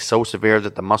right leg so severe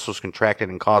that the muscles contracted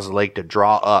and caused the leg to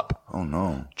draw up. Oh,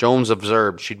 no. Jones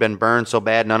observed, she'd been burned so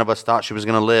bad none of us thought she was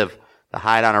going to live. The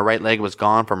hide on her right leg was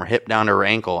gone from her hip down to her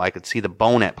ankle. I could see the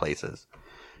bone at places.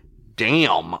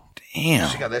 Damn.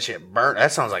 She got that shit burnt.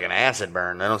 That sounds like an acid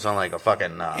burn. That don't sound like a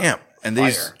fucking yeah. And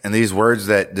fire. these words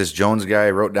that this Jones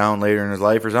guy wrote down later in his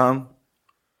life or something,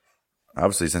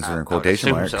 obviously since they're in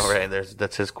quotation marks. So, right,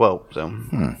 that's his quote. So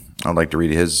I'd like to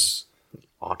read his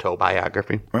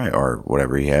autobiography. Right, or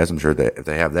whatever he has. I'm sure that if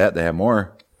they have that, they have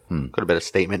more. Could have been a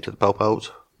statement to the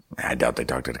popos. I doubt they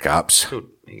talked to the cops. Dude,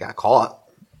 he got caught.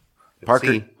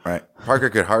 Parker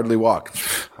could hardly walk.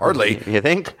 Hardly. You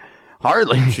think?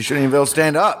 Hardly. She shouldn't even be able to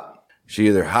stand up. She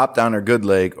either hopped on her good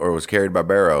leg or was carried by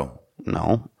Barrow.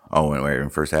 No. Oh, when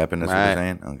it first happened, that's what you're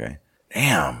saying? Okay.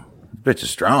 Damn. This bitch is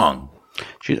strong.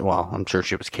 I'm sure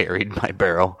she was carried by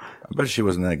Barrow. I bet she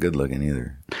wasn't that good looking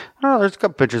either. Oh, there's a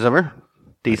couple pictures of her.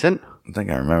 Decent. I think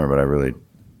I remember, but I really...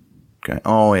 Okay.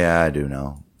 Oh, yeah, I do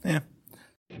know. Yeah.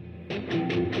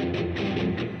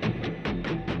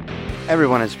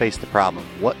 Everyone has faced the problem.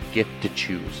 What gift to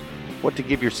choose? What to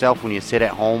give yourself when you sit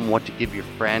at home? What to give your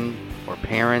friend? or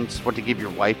parents, what to give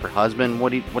your wife or husband,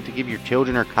 what to give your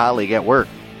children or colleague at work.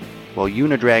 Well,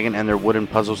 Unidragon and their wooden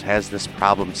puzzles has this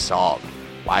problem solved.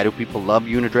 Why do people love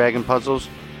Unidragon puzzles?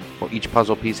 Well, each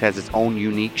puzzle piece has its own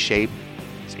unique shape.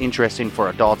 It's interesting for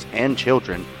adults and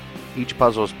children. Each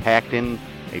puzzle is packed in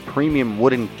a premium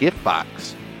wooden gift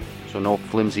box, so no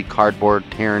flimsy cardboard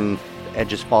tearing, the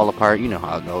edges fall apart. You know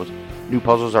how it goes. New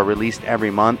puzzles are released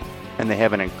every month, and they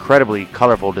have an incredibly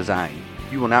colorful design.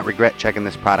 You will not regret checking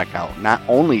this product out. Not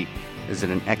only is it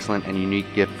an excellent and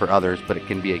unique gift for others, but it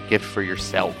can be a gift for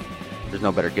yourself. There's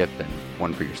no better gift than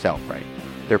one for yourself, right?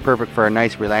 They're perfect for a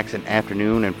nice, relaxing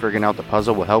afternoon, and figuring out the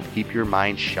puzzle will help keep your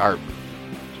mind sharp.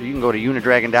 So you can go to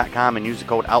unidragon.com and use the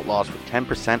code OUTLAWS for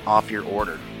 10% off your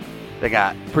order. They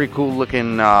got pretty cool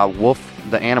looking wolf.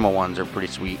 The animal ones are pretty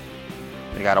sweet.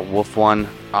 They got a wolf one,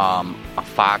 a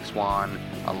fox one,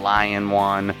 a lion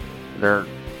one.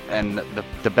 And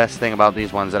the best thing about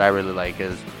these ones that I really like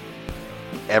is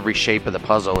every shape of the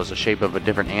puzzle is a shape of a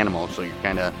different animal. So you're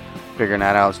kind of figuring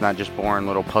that out. It's not just boring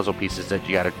little puzzle pieces that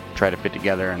you got to try to fit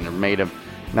together, and they're made of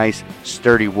nice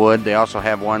sturdy wood. They also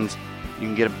have ones you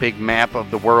can get a big map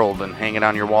of the world and hang it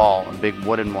on your wall, a big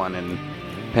wooden one, and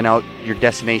pin out your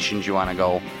destinations you want to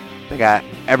go. They got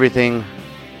everything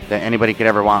that anybody could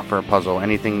ever want for a puzzle,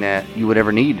 anything that you would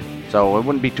ever need. So it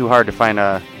wouldn't be too hard to find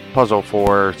a puzzle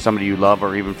for somebody you love,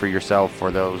 or even for yourself for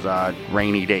those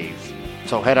rainy days.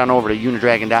 So head on over to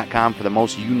unidragon.com for the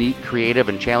most unique, creative,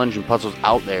 and challenging puzzles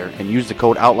out there, and use the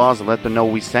code OUTLAWS and let them know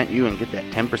we sent you and get that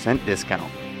 10%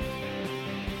 discount.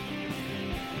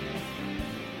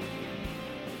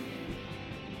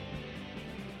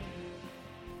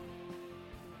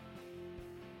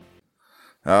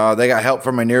 They got help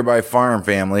from a nearby farm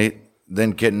family,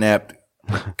 then kidnapped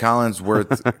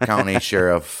Collinsworth County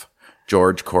Sheriff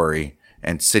George Corey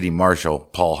and City Marshal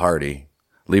Paul Hardy,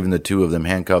 leaving the two of them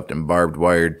handcuffed and barbed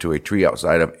wired to a tree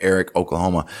outside of Eric,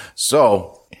 Oklahoma.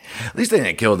 So, at least they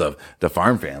didn't kill the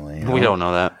farm family. You know? We don't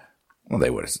know that. Well, they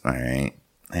would have. All right.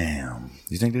 Damn.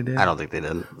 You think they did? I don't think they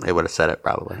did. They would have said it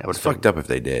probably. It's fucked up if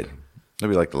they did. It'd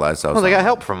be like the last house. Well, they got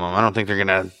help from them. I don't think they're going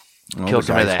to kill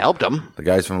somebody that helped them. The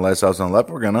guys from the last house on the left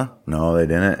were gonna. No, they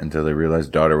didn't until they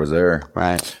realized daughter was there.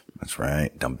 Right. That's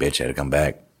right. Dumb bitch had to come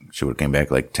back. She would have came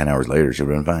back like 10 hours later. She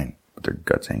would have been fine. But their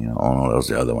guts hanging out. Oh, no, that was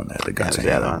the other one that had the guts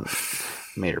hanging out.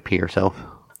 Made her pee herself.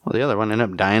 Well, the other one ended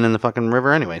up dying in the fucking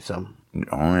river anyway, so.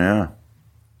 Oh, yeah.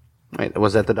 Wait,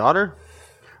 was that the daughter?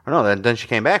 Or no, then she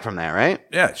came back from that, right?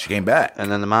 Yeah, she came back.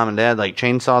 And then the mom and dad, like,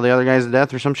 chainsaw the other guys to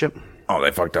death or some shit? Oh,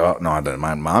 they fucked up. No, I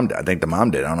think the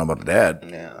mom did. I don't know about the dad.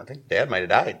 Yeah, I think dad might have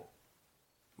died.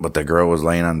 But the girl was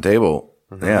laying on the table.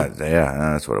 Mm-hmm. Yeah,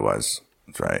 that's what it was.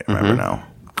 That's right. I remember now.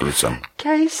 Gruesome.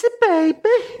 Casey, baby.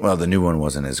 Well, the new one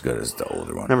wasn't as good as the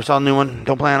older one. Never saw the new one.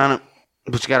 Don't plan on it.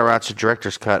 But you got to watch the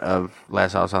director's cut of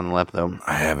Last House on the Left, though.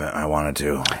 I haven't. I wanted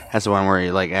to. That's the one where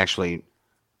you, like, actually...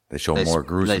 They show more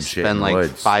gruesome shit in the woods. They spend, like,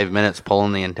 woods. 5 minutes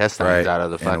pulling the intestines out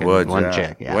of the fucking one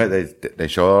chick. Yeah. Wait, they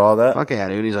show all that? Fuck yeah,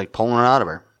 dude. He's, like, pulling it out of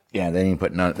her. Yeah, they didn't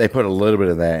put none. They put a little bit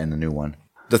of that in the new one.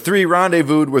 The three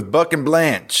rendezvoused with Buck and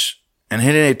Blanche and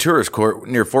hid in a tourist court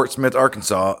near Fort Smith,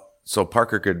 Arkansas, so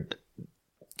Parker could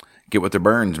get with their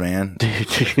burns, man. Do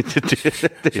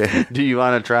you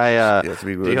want to try? Do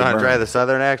you want to try the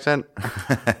Southern accent?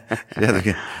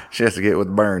 She has to get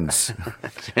with burns.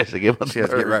 She has to get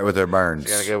right with her burns.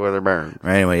 She got to get with her burns.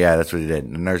 Anyway, yeah, that's what he did.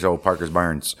 And there's old Parker's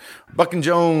burns. Buck and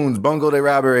Jones bungled a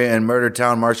robbery and murdered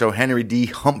town marshal Henry D.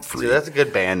 Humphrey. See, that's a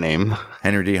good band name.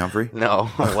 Henry D. Humphrey? No,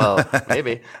 well,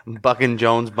 maybe. Buck and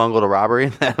Jones bungled a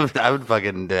robbery. I would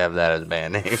fucking have that as a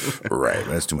band name. Right,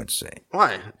 that's too much to say.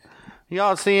 Why?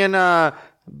 Y'all seeing BAJBAR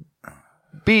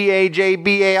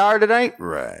tonight?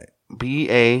 Right.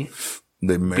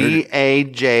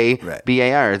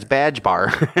 BAJBAR. It's Badge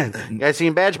Bar. You guys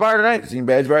seen Badge Bar tonight? Seen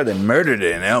Badge Bar? They murdered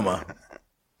it in Elma.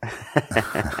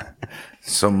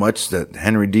 So much that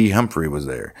Henry D. Humphrey was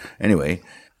there. Anyway,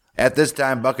 at this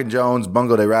time, Buck and Jones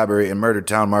bungled a robbery and murdered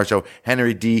town marshal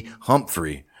Henry D.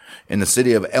 Humphrey in the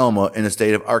city of Elma in the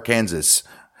state of Arkansas.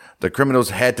 The criminals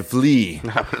had to flee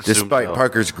despite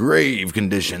Parker's grave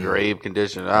condition.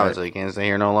 Obviously, he can't stay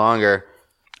here no longer.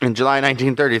 In July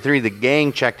 1933, the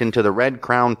gang checked into the Red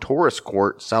Crown Tourist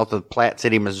Court south of Platte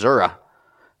City, Missouri.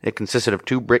 It consisted of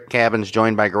 2 brick cabins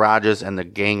joined by garages, and the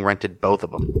gang rented both of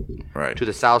them. Right. To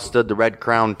the south stood the Red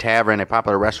Crown Tavern, a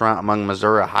popular restaurant among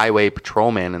Missouri highway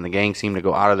patrolmen, and the gang seemed to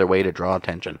go out of their way to draw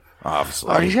attention. Obviously.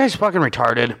 Are these guys fucking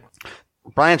retarded?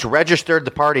 Bryant's registered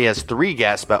the party as 3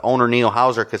 guests, but owner Neil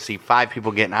Hauser could see 5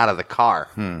 people getting out of the car.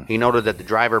 He noted that the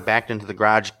driver backed into the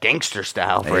garage gangster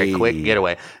style for a quick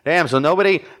getaway. Damn, so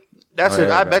nobody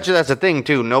I bet you that's the thing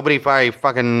too. Nobody probably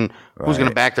fucking who's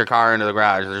gonna back their car into the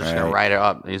garage. They're just gonna ride it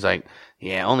up. He's like,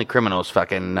 yeah, only criminals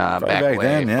fucking back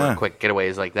away for quick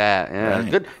getaways like that.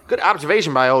 Yeah, good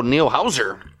observation by old Neil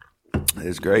Hauser.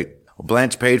 It's great. Well,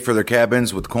 Blanche paid for their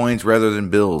cabins with coins rather than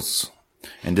bills,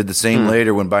 and did the same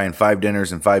later when buying 5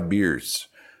 dinners and 5 beers.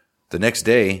 The next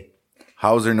day,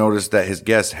 Hauser noticed that his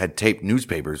guests had taped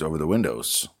newspapers over the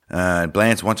windows.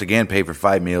 Blanche once again paid for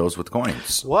 5 meals with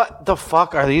coins. What the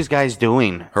fuck are these guys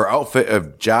doing? Her outfit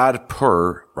of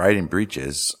Jodhpur riding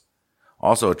breeches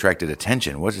also attracted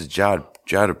attention. What is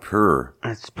Jodhpur?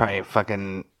 It's probably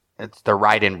fucking. It's the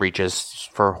riding breeches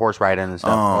for horse riding and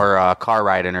stuff, or car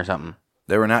riding or something.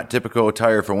 They were not typical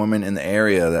attire for women in the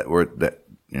area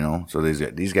So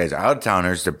these guys are out of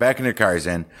towners. They're backing their cars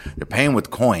in. They're paying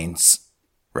with coins,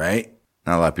 right?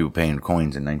 Not a lot of people paying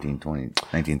coins in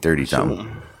 1930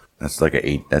 something. That's like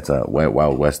that's a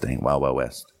Wild West thing. Wild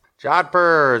West.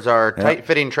 Jodhpurs are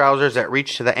tight-fitting trousers that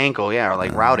reach to the ankle. Yeah, or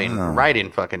like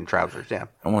riding fucking trousers. Yeah.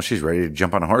 Well, she's ready to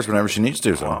jump on a horse whenever she needs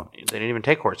to. So they didn't even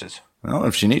take horses. Well,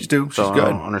 if she needs to, she's good. I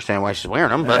don't understand why she's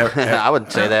wearing them, but I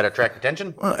would say that attract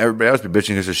attention. Well, everybody else be bitching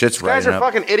because their shit's riding up. Guys are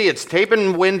fucking idiots.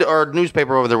 Taping wind or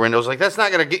newspaper over their windows, like that's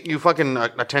not gonna get you fucking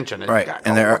attention. Right?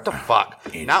 What the fuck?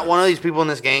 Not one of these people in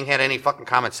this gang had any fucking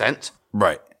common sense.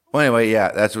 Right. Well, anyway,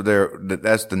 yeah, that's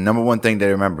the number one thing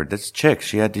they remembered. This chick,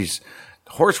 she had these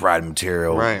horse riding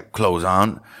material clothes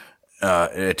on.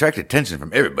 It attracted attention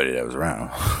from everybody that was around.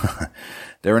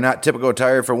 They were not typical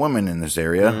attire for women in this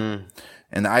area.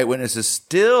 And the eyewitnesses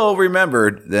still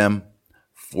remembered them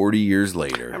 40 years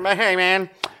later. But hey, man,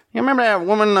 you remember that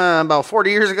woman about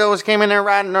 40 years ago came in there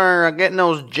riding or getting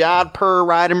those Jodhpur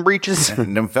riding breeches?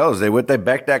 And them fellas, they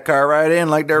back that car right in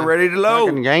like they're ready to load.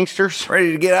 Fucking gangsters.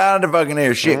 Ready to get out of the fucking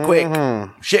air. Shit quick.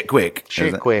 Shit quick.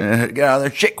 Shit quick. Get out of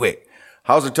there shit quick.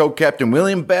 Hauser told Captain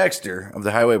William Baxter of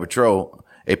the Highway Patrol,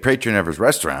 a patron of his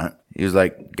restaurant, he was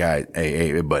like, guys,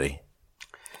 hey, buddy.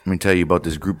 Let me tell you about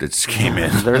this group that just came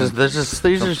in. There's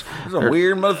some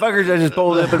weird motherfuckers that just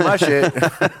pulled up in my shit.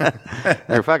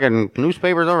 They're fucking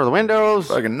newspapers over the windows.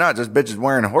 Fucking nuts. This bitch is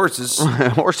wearing horses.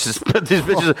 Horses. This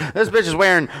bitch is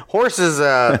wearing horses'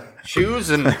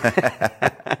 shoes and.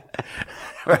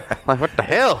 Like, what the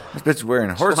hell? This bitch is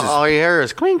wearing horses. All you hear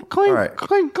is clink, clink,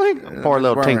 clink, clink. Poor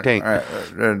little tink, tink. All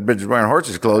right. Bitch is wearing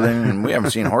horses' clothing, and we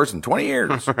haven't seen a horse in 20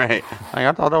 years. Right. Like,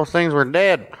 I thought those things were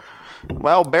dead.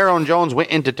 Well, Barrow and Jones went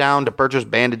into town to purchase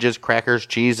bandages, crackers,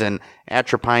 cheese, and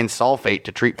atropine sulfate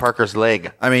to treat Parker's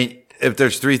leg. I mean, if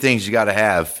there's 3 things you got to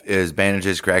have is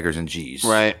bandages, crackers, and cheese.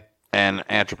 Right. And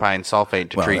atropine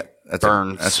sulfate to treat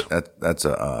burns. That's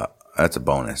a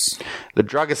bonus. The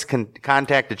druggist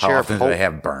contacted Sheriff Holt. How often do they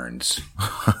have burns?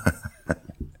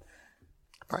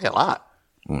 Probably a lot.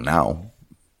 Well, now,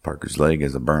 Parker's leg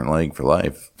is a burnt leg for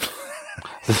life.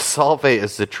 The sulfate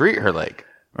is to treat her leg.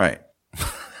 Right.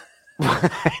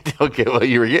 I don't get what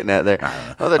you were getting at there.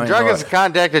 Well, the druggist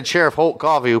contacted Sheriff Holt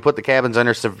Coffee, who put the cabins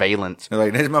under surveillance. They're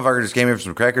like, this motherfucker just came in for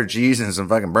some cracker cheese and some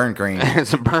fucking burn cream.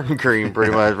 Some burn cream,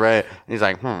 pretty much, right? He's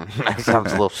like, that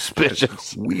sounds a little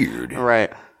suspicious. Weird.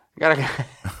 Right. I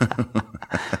don't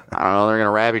know, they're going to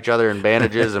wrap each other in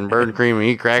bandages and burn cream and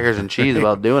eat crackers and cheese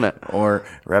while doing it. Or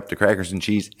wrap the crackers and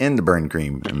cheese in the burn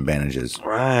cream and bandages.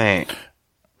 Right.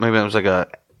 Maybe it was like a...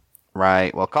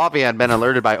 Right. Well, Coffee had been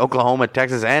alerted by Oklahoma,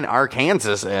 Texas, and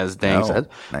Arkansas, as Dang said.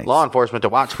 Nice. Law enforcement to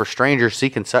watch for strangers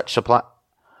seeking such supply.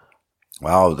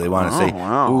 Wow, they want to say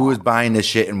who is buying this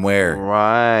shit and where.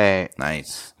 Right.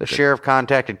 Nice. The sheriff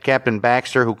contacted Captain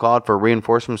Baxter, who called for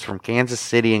reinforcements from Kansas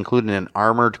City, including an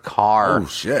armored car. Oh,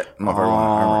 shit. Armored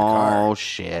car. Oh,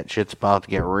 shit. Shit's about to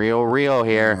get real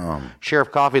here.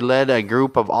 Sheriff Coffee led a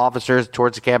group of officers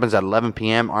towards the cabins at 11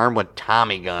 p.m. armed with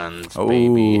Tommy guns,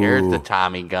 baby. Here's the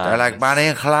Tommy guns. They're like, Bonnie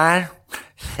and Clyde,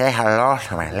 say hello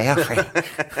to my little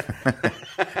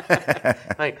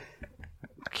Like...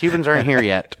 Cubans aren't here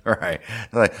yet. Right.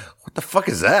 They're like, what the fuck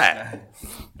is that?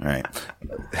 All right.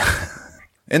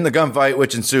 In the gunfight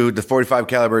which ensued, the 45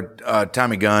 caliber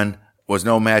Tommy gun was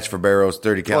no match for Barrow's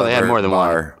 30 caliber. Well, they had more than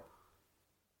one.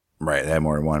 Right, they had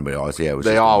more than one, but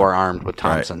they all were armed with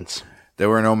Thompsons. Right. They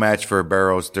were no match for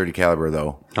Barrow's 30 caliber,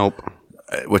 though. Nope.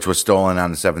 Which was stolen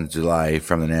on the 7th of July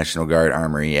from the National Guard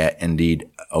Armory at Indeed,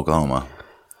 Oklahoma.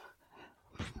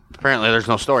 Apparently, there's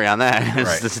no story on that.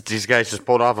 Right. These guys just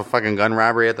pulled off a fucking gun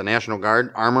robbery at the National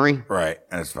Guard Armory. Right.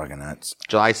 That's fucking nuts.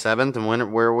 July 7th,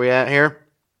 and where are we at here?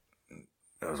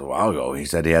 That was a while ago. He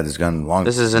said he had this gun long.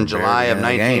 This is in July of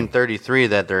 1933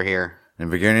 that they're here. In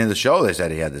the beginning of the show, they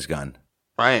said he had this gun.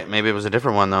 Right. Maybe it was a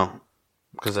different one, though.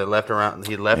 Because they left around.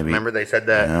 He left. Maybe. Remember, they said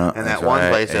that in that one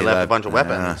place, they left a bunch of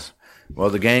weapons. Well,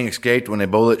 the gang escaped when a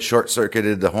bullet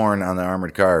short-circuited the horn on the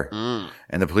armored car,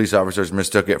 and the police officers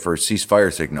mistook it for a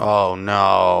ceasefire signal. Oh,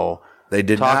 no. They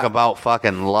did Talk not, about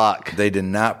fucking luck. They did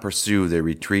not pursue their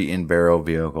retreating Barrow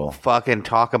vehicle. Fucking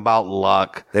talk about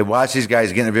luck. They watched these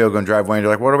guys get in the vehicle and drive away, and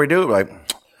they're like, what do we do? Like,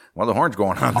 well, the horn's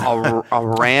going on. A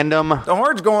random... The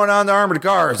horn's going on the armored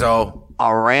car, so...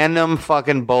 A random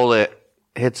fucking bullet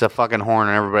hits a fucking horn,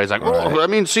 and everybody's like, oh, that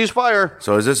means ceasefire.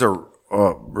 So is this a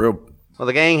real... Well,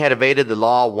 the gang had evaded the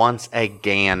law once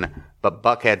again, but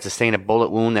Buck had sustained a bullet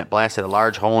wound that blasted a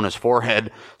large hole in his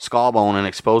forehead, skull bone, and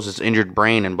exposed his injured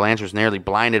brain, and Blanche was nearly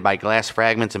blinded by glass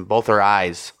fragments in both her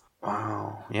eyes.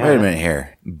 Wow. Yeah. Wait a minute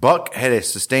here. Buck had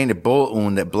sustained a bullet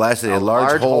wound that blasted a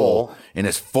large hole in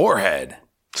his forehead.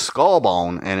 Skull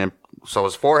bone, and so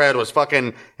his forehead was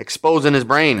fucking exposing his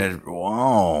brain.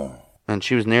 Wow. And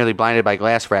she was nearly blinded by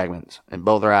glass fragments in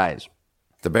both her eyes.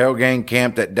 The Barrow gang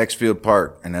camped at Dexfield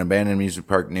Park, an abandoned amusement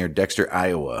park near Dexter,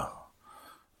 Iowa.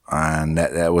 And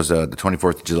that was the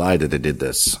 24th of July that they did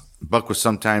this. Buck was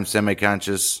sometimes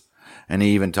semi-conscious, and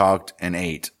he even talked and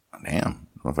ate. Damn,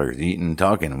 motherfucker's eating and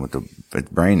talking with the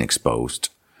brain exposed.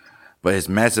 But his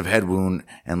massive head wound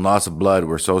and loss of blood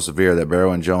were so severe that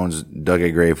Barrow and Jones dug a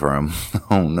grave for him.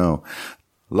 Oh, no.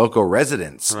 Local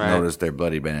residents noticed their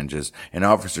bloody bandages, and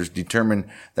officers determined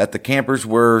that the campers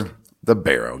were the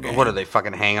Barrow gang. What, did they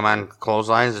fucking hang him on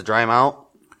clotheslines to dry him out?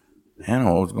 I don't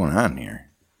know what's going on here.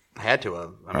 Had to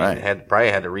have. I mean, probably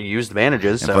had to reuse the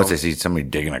bandages. And plus, they see somebody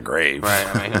digging a grave.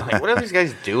 Right. I mean, like, what are these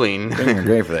guys doing? Digging a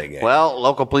grave for that guy. Well,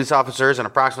 local police officers and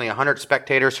approximately 100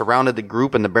 spectators surrounded the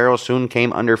group, and the Barrow soon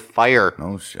came under fire.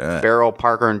 Oh, shit. Barrow,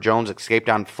 Parker, and Jones escaped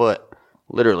on foot.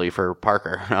 Literally for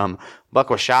Parker. Buck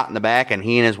was shot in the back, and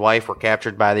he and his wife were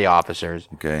captured by the officers.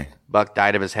 Okay. Buck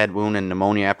died of his head wound and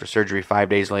pneumonia after surgery 5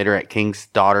 days later at King's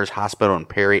Daughters Hospital in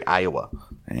Perry, Iowa.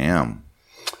 Damn.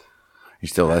 He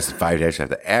still lasted 5 days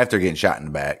after getting shot in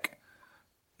the back.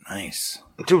 Nice.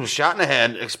 Dude was shot in the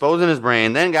head, exposing his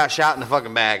brain, then got shot in the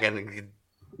fucking back, and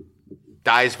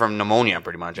dies from pneumonia,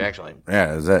 pretty much, actually.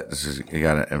 Yeah, he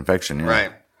got an infection, yeah.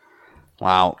 Right.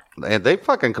 Wow. They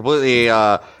fucking completely...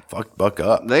 fucked Buck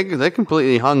up. They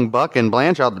completely hung Buck and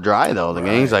Blanche out to dry, though. The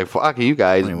gang's like, fuck you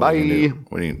guys, bye.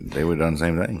 They would have done the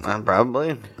same thing.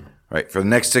 Probably. Right. For the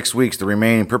next 6 weeks, the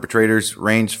remaining perpetrators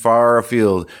ranged far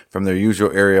afield from their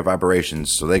usual area of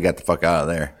operations, so they got the fuck out of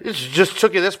there. It just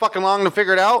took you this fucking long to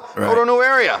figure it out? Right. Go to a new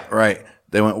area. Right.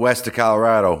 They went west to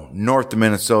Colorado, north to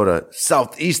Minnesota,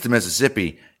 southeast to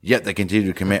Mississippi, yet they continued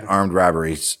to commit armed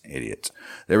robberies. Idiots.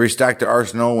 They restocked their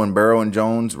arsenal when Barrow and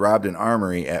Jones robbed an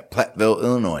armory at Platteville,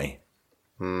 Illinois.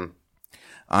 On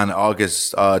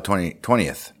August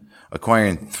 20th,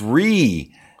 acquiring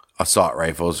 3 assault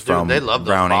rifles from they love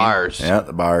Browning. Those bars. Yeah,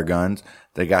 the bar guns.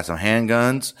 They got some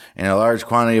handguns and a large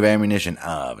quantity of ammunition,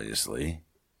 obviously.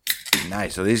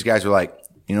 Nice. So these guys were like,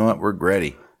 you know what? We're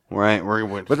ready. Right.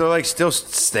 But they're like still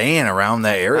staying around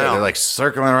that area. They're like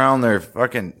circling around their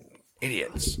fucking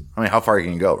idiots. I mean, how far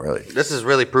can you go, really? This has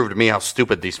really proved to me how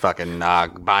stupid these fucking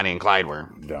Bonnie and Clyde were,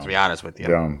 to be honest with you.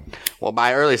 Dumb. Well,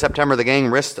 by early September, the gang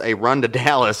risked a run to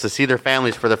Dallas to see their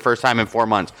families for the first time in 4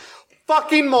 months.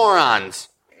 Fucking morons!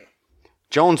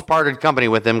 Jones parted company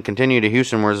with them, continued to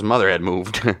Houston where his mother had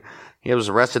moved. He was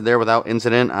arrested there without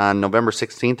incident on November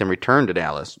 16th and returned to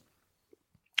Dallas.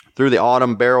 Through the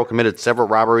autumn, Barrow committed several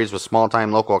robberies with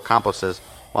small-time local accomplices,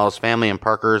 while his family and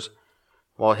Parker's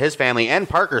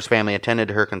family attended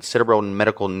to her considerable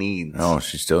medical needs. Oh,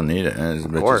 she still needed it. This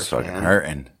bitch is fucking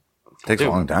hurting. It takes a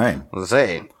long time. Let's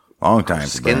say. Long time.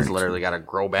 Skin's literally got to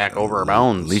grow back over her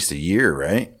bones. At least a year,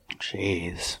 right?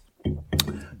 Jeez.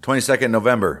 22nd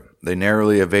November, they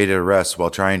narrowly evaded arrest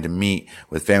while trying to meet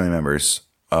with family members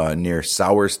near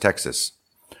Sowers, Texas.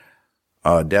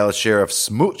 Dallas Sheriff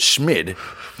Smoot Schmid.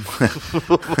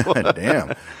 Damn.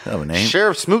 That was a name.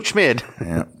 Sheriff Smoot Schmid.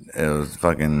 Yeah. It was a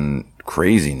fucking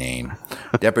crazy name.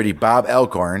 Deputy Bob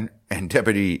Elkhorn and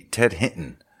Deputy Ted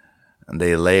Hinton. And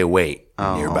they lay wait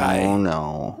nearby. Oh,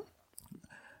 no.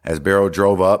 As Barrow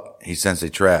drove up, he sensed a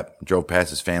trap, drove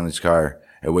past his family's car,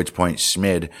 at which point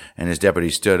Schmid and his deputy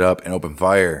stood up and opened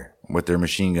fire with their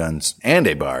machine guns and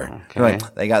a bar. Okay.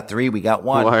 Like, they got 3, we got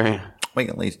 1. Why? We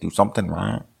can at least do something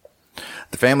right.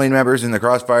 The family members in the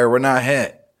crossfire were not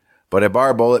hit, but a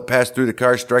bar bullet passed through the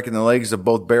car, striking the legs of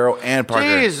both Barrow and Parker.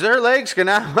 Jeez, their legs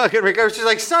cannot fucking recover. She's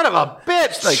like, son of a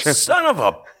bitch. Like, son of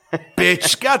a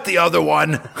bitch. Got the other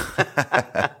one.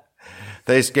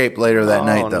 They escaped later that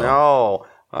night, though. No.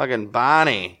 Fucking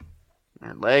Bonnie.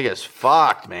 Her leg is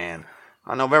fucked, man.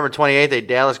 On November 28th, a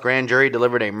Dallas grand jury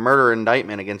delivered a murder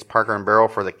indictment against Parker and Barrow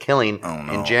for the killing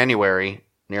in January,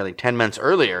 nearly 10 months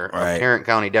earlier, of Tarrant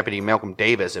County Deputy Malcolm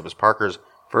Davis. It was Parker's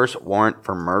First warrant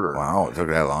for murder. Wow, it took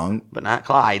that long. But not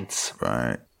Clyde's.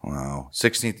 Right. Wow.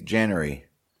 16th of January,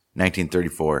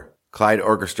 1934. Clyde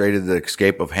orchestrated the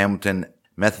escape of Hamilton,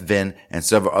 Methvin, and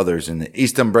several others in the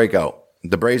Eastham breakout.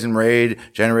 The brazen raid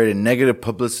generated negative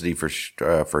publicity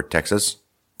for Texas,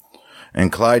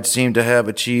 and Clyde seemed to have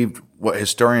achieved what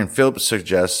historian Phillips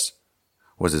suggests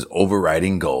was his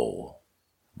overriding goal: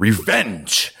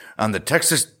 revenge on the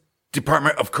Texas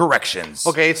Department of Corrections.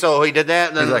 Okay, so he did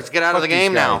that, then let's get out of the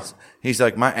game now. He's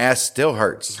like, my ass still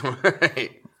hurts.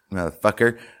 Right.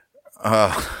 Motherfucker.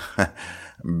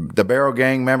 The Barrow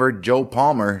Gang member Joe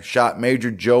Palmer shot Major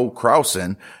Joe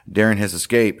Crowson during his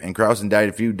escape, and Crowson died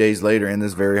a few days later in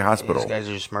this very hospital. These guys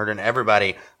are just murdering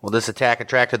everybody. Well, this attack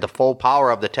attracted the full power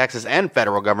of the Texas and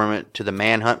federal government to the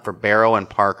manhunt for Barrow and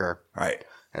Parker. Right.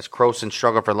 As Crowson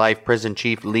struggled for life, prison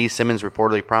chief Lee Simmons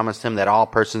reportedly promised him that all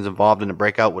persons involved in the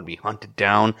breakout would be hunted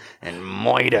down and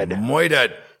moited.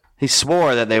 He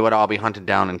swore that they would all be hunted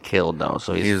down and killed, though.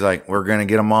 So he was like, "We're gonna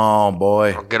get them all,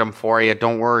 boy. I'll get them for you.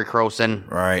 Don't worry, Crowson."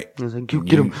 Right. He's like, "You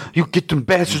get them. You get them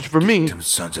bastards for me. Them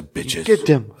sons of bitches. Get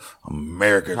them.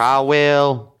 America. I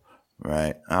will."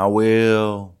 Right. I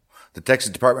will. The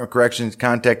Texas Department of Corrections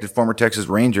contacted former Texas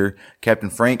Ranger Captain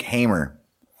Frank Hamer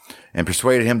and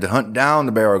persuaded him to hunt down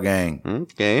the Barrow Gang.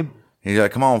 Okay. He's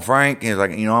like, "Come on, Frank." He's like,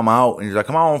 "I'm out." And he's like,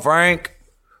 "Come on, Frank.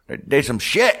 They did some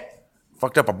shit.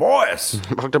 Fucked up our boys."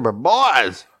 Fucked up our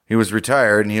boys. He was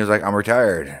retired, and he was like, "I'm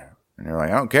retired." And they're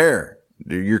like, "I don't care.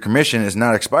 Your commission is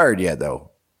not expired yet, though,"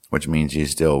 which means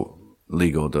he's still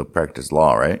legal to practice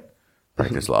law, right?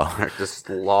 Practice law. Practice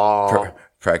law.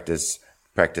 Practice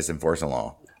enforcing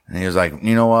law. And he was like,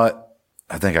 "You know what?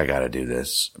 I think I got to do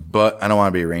this, but I don't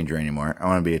want to be a ranger anymore. I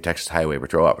want to be a Texas Highway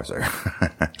Patrol officer."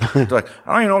 They're like,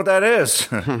 "I don't even know what that is."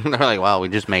 They're like, "Well, we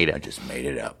just made it. I just made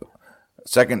it up."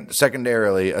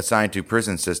 Secondarily assigned to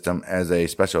prison system as a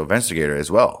special investigator as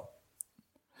well,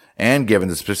 and given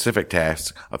the specific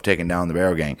task of taking down the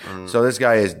Barrow Gang. So this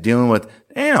guy is dealing with,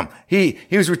 he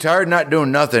was retired, not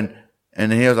doing nothing,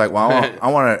 and he was like, "Well, I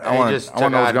want to know what's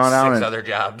going on." 6 other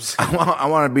jobs. I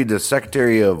want to be the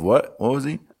secretary of what? What was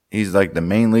he? He's like the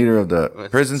main leader of the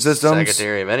prison systems.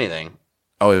 Secretary of anything.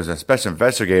 Oh, he was a special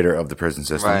investigator of the prison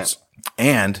systems, right.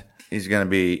 And he's gonna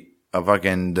be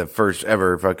the first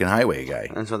ever fucking highway guy.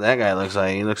 That's what that guy looks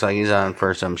like. He looks like he's on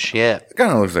for some shit. It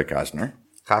kind of looks like Costner.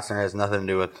 Costner has nothing to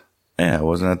do with. Yeah,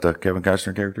 wasn't that the Kevin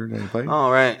Costner character that he played?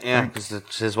 Oh, right. Yeah, because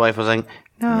his wife was like,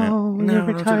 "No, you're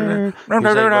retired." He's like,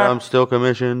 "But I'm still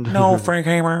commissioned." No, Frank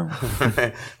Hamer.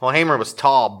 Well, Hamer was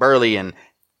tall, burly, and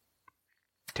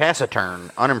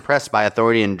taciturn, unimpressed by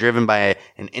authority, and driven by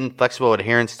an inflexible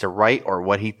adherence to right or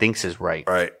what he thinks is right.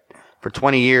 Right. For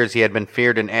 20 years, he had been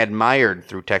feared and admired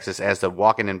through Texas as the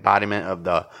walking embodiment of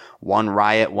the one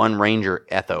riot, one ranger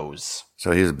ethos.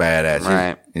 So he's a badass.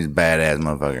 Right. He's a badass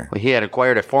motherfucker. Well, he had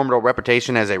acquired a formidable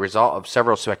reputation as a result of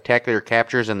several spectacular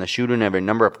captures and the shooting of a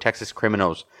number of Texas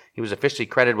criminals. He was officially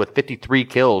credited with 53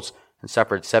 kills and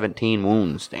suffered 17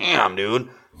 wounds. Damn, dude.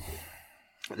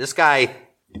 This guy,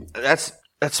 that's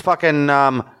fucking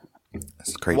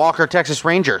That's crazy. Walker, Texas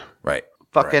Ranger. Right.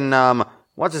 Fucking,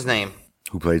 what's his name?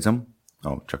 Who plays him?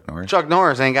 Oh, Chuck Norris. Chuck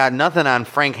Norris ain't got nothing on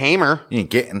Frank Hamer. You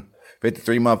ain't getting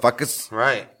 53 motherfuckers.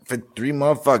 Right. 53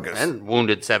 motherfuckers. And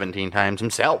wounded 17 times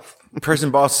himself.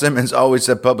 Prison boss Simmons always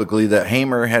said publicly that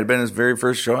Hamer had been his very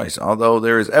first choice, although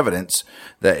there is evidence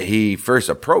that he first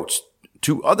approached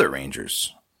 2 other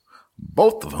Rangers,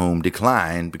 both of whom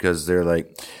declined because they're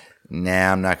like,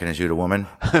 "Nah, I'm not going to shoot a woman."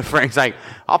 Frank's like,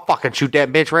 "I'll fucking shoot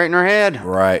that bitch right in her head."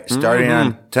 Right. Starting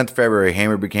on 10th February,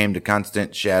 Hamer became the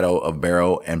constant shadow of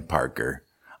Barrow and Parker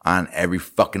on every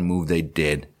fucking move they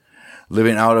did,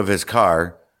 living out of his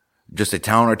car, just a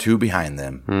town or 2 behind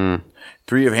them.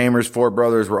 3 of Hamer's 4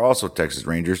 brothers were also Texas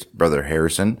Rangers. Brother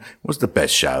Harrison was the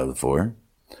best shot of the 4,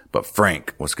 but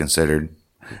Frank was considered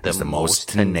the most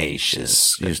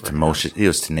tenacious. He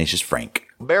was tenacious Frank.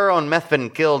 Barrow and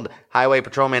Methvin killed Highway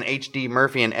Patrolman H.D.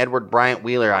 Murphy and Edward Bryant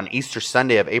Wheeler on Easter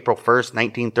Sunday of April 1st,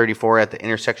 1934 at the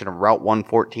intersection of Route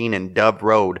 114 and Dove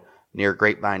Road near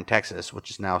Grapevine, Texas, which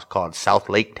is now called South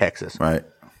Lake, Texas. Right.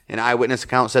 An eyewitness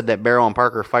account said that Barrow and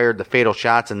Parker fired the fatal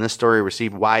shots, and this story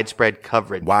received widespread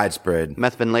coverage.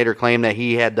 Methvin later claimed that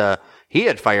he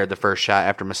had fired the first shot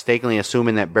after mistakenly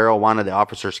assuming that Barrow wanted the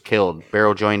officers killed.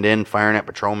 Barrow joined in, firing at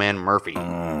Patrolman Murphy.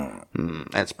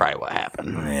 That's probably what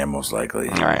happened. Yeah, most likely.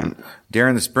 All right.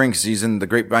 During the spring season, the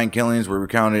Grapevine killings were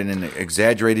recounted in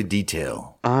exaggerated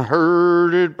detail. I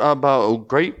heard it about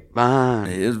Grapevine.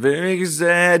 It was very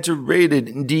exaggerated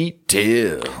in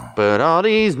detail. But all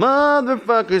these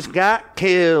motherfuckers got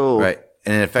killed. Right.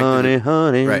 And it affected,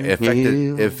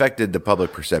 it affected the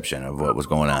public perception of what was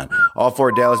going on. All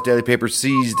 4 Dallas daily papers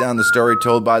seized on the story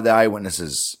told by the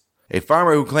eyewitnesses. A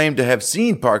farmer who claimed to have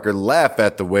seen Parker laugh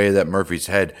at the way that Murphy's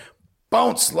head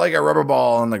bounced like a rubber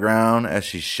ball on the ground as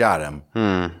she shot him.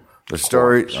 The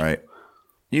story, right.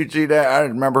 You see that? I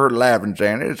remember her laughing,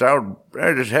 saying, his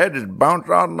head just bounced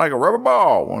off like a rubber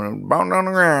ball when it bounced on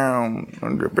the ground.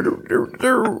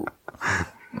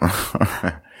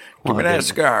 Give me that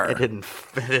scar. It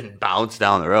didn't bounce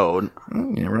down the road.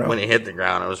 You never know. When it hit the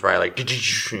ground, it was probably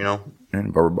like, you know.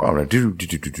 And rubber ball.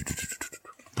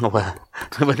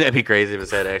 Wouldn't that be crazy if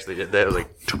his head actually did that? It was like,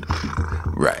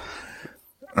 right.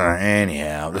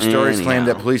 Anyhow, the stories claim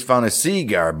that police found a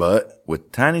cigar butt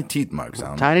with tiny teeth marks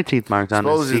on it. Tiny teeth marks on it.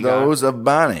 Supposedly those of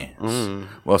Bonnie.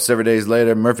 Well, several days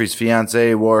later, Murphy's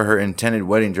fiancée wore her intended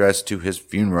wedding dress to his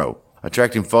funeral,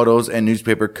 attracting photos and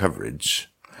newspaper coverage.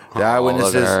 The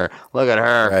eyewitnesses, look at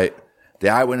her. Right. The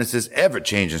eyewitnesses'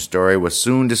 ever-changing story was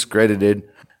soon discredited,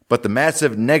 but the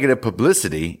massive negative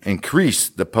publicity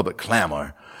increased the public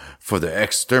clamor for the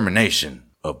extermination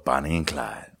of Bonnie and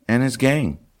Clyde and his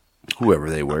gang. Whoever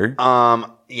they were.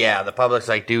 Yeah, the public's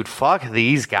like, dude, fuck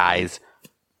these guys.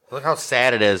 Look how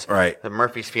sad it is. Right. That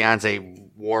Murphy's fiance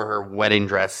wore her wedding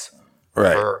dress.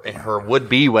 Right. Her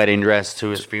would-be wedding dress to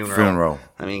his funeral.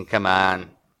 I mean, come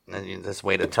on. This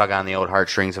way to tug on the old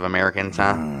heartstrings of Americans,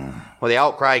 huh? Well, the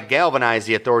outcry galvanized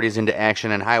the authorities into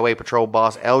action, and Highway Patrol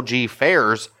boss L.G.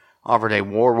 Fairs offered a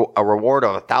reward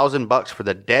of $1,000 for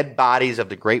the dead bodies of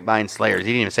the Grapevine Slayers. He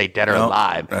didn't even say dead or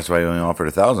alive. That's why he only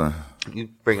offered $1,000. You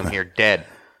bring them here dead.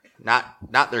 Not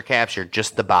their capture,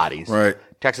 just the bodies. Right.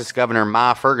 Texas Governor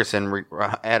Ma Ferguson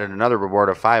added another reward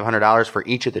of $500 for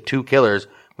each of the 2 killers,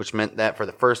 which meant that for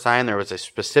the first time there was a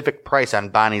specific price on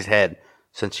Bonnie's head,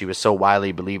 since she was so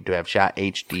widely believed to have shot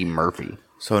H.D. Murphy.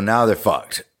 So now they're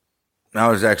fucked. Now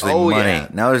there's actually money. Yeah.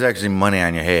 Now there's actually money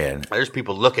on your head. There's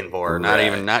people looking for her,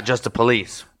 not just the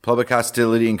police. Public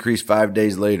hostility increased 5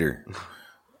 days later.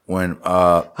 When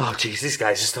these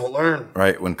guys just don't learn.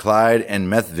 Right, when Clyde and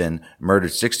Methvin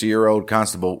murdered 60-year-old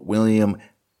Constable William,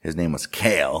 his name was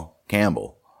Campbell.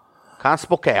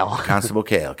 Constable Cal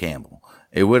Campbell,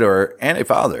 a widower and a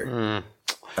father.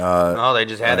 They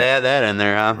just had to add that in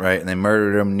there, huh? Right, and they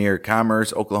murdered him near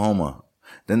Commerce, Oklahoma.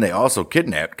 Then they also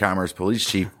kidnapped Commerce Police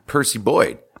Chief Percy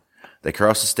Boyd. They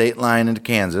crossed the state line into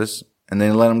Kansas, and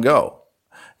then let him go.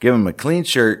 Give him a clean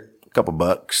shirt, a couple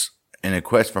bucks, and a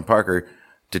request from Parker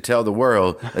to tell the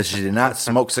world that she did not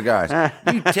smoke cigars.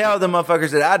 You tell the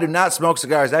motherfuckers that I do not smoke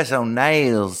cigars. That's so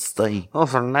nasty.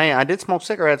 I did smoke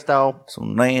cigarettes, though. So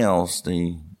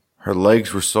nasty. Her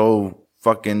legs were so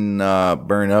fucking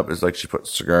burned up. It's like she put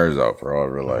cigars out for all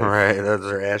of her life. Right, that's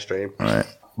her ashtray. Right.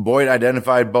 Boyd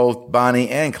identified both Bonnie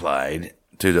and Clyde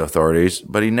to the authorities,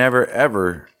 but he never,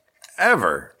 ever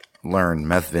learned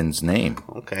Methvin's name.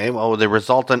 Okay, well, the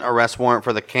resultant arrest warrant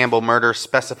for the Campbell murder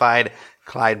specified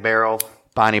Clyde Barrow,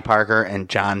 Bonnie Parker, and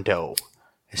John Doe.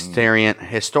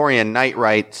 Historian Knight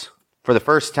writes, for the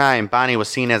first time, Bonnie was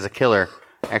seen as a killer,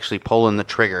 actually pulling the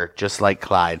trigger, just like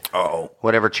Clyde.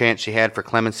 Whatever chance she had for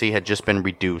clemency had just been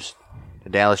reduced. The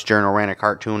Dallas Journal ran a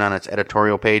cartoon on its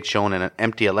editorial page showing an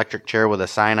empty electric chair with a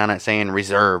sign on it saying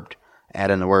reserved,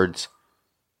 adding the words,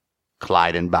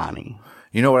 Clyde and Bonnie.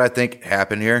 You know what I think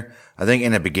happened here? I think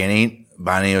in the beginning,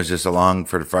 Bonnie was just along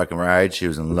for the fucking ride. She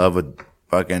was in love with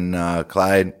fucking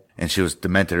Clyde, and she was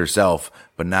demented herself,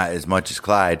 but not as much as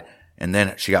Clyde. And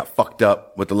then she got fucked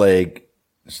up with the leg.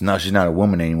 So now she's not a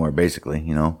woman anymore, basically,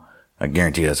 you know. I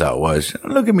guarantee that's how it was.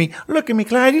 Look at me,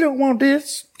 Clyde. You don't want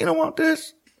this.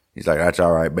 He's like, that's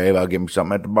all right, babe. I'll give him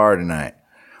something at the bar tonight,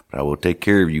 but I will take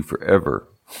care of you forever.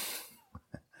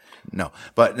 No,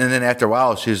 but and then after a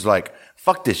while, she's like,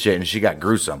 fuck this shit, and she got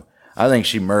gruesome. I think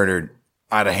she murdered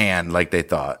out of hand like they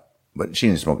thought, but she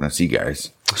didn't smoke no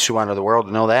cigars. She wanted the world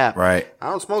to know that. Right.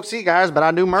 I don't smoke cigars, but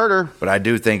I do murder. But I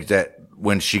do think that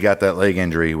when she got that leg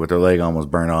injury with her leg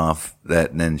almost burnt off,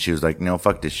 that then she was like, no,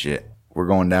 fuck this shit. We're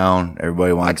going down.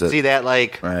 Everybody wants it. I can see that,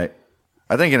 like... Right.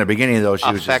 I think in the beginning, though, she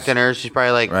was affecting her. She's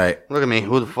probably like, right. Look at me.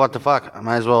 What the fuck? I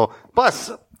might as well. Plus,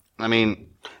 I mean,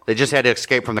 they just had to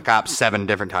escape from the cops 7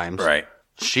 different times. Right.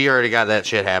 She already got that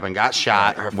shit happen. Got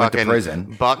shot. Her went fucking to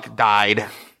prison. buck died.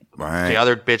 Right. The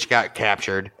other bitch got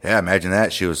captured. Yeah, imagine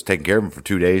that. She was taking care of him for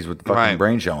 2 days with the fucking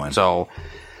brain showing. So,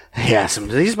 yeah,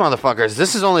 these motherfuckers,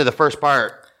 this is only the first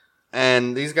part.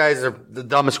 And these guys are the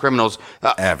dumbest criminals.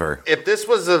 Ever. If this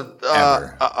was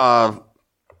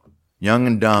Young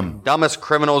and Dumb. Dumbest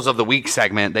Criminals of the Week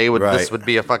segment, this would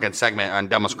be a fucking segment on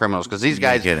Dumbest Criminals, because these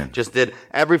guys just did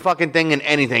every fucking thing and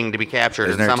anything to be captured.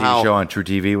 Isn't there a TV show on True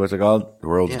TV? What's it called? The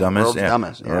World's Dumbest? World's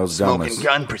Dumbest. World's Smoking Dumbest.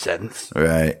 Gun presents.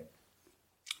 Right.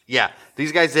 Yeah,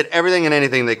 these guys did everything and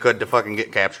anything they could to fucking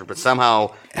get captured, but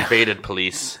somehow evaded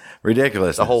police.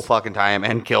 Ridiculous. The whole fucking time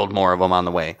and killed more of them on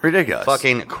the way. Ridiculous.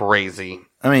 Fucking crazy.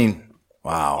 I mean,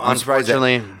 wow.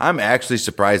 I'm actually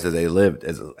surprised that they lived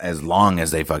as long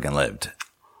as they fucking lived.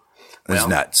 It's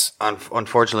nuts.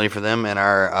 Unfortunately for them, in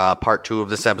our part 2 of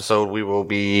this episode, we will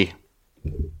be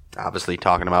obviously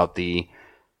talking about the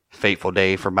fateful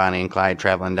day for Bonnie and Clyde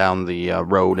traveling down the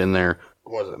road in their,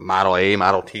 what was it, Model A,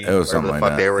 Model T, it was something the like fuck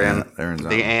that. they were in.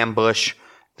 The ambush,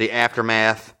 the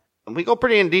aftermath. And we go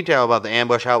pretty in detail about the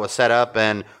ambush, how it was set up,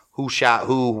 and who shot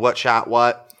who, what shot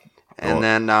what. And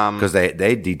then... Because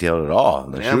they detailed it all.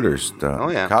 The shooters,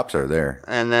 the cops are there.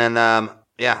 And then,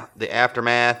 the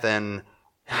aftermath and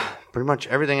pretty much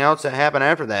everything else that happened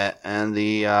after that. And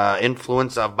the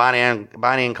influence of Bonnie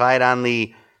and Clyde on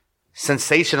the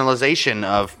sensationalization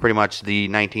of pretty much the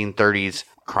 1930s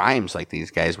crimes like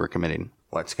these guys were committing.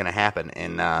 What's going to happen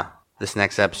in this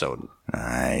next episode.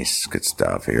 Nice. Good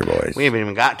stuff here, boys. We haven't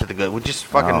even got to the good. We just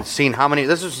fucking seen how many...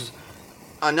 This was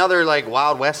another, like,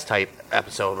 Wild West type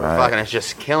episode where fucking it's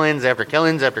just killings after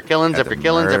killings after killings after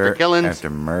killings after killings. After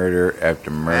murder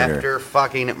after murder. After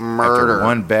fucking murder. After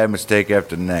one bad mistake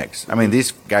after the next. I mean,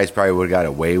 these guys probably would have got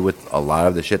away with a lot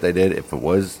of the shit they did if it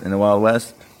was in the Wild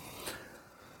West.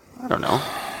 I don't know.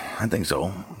 I think so.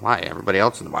 Why? Everybody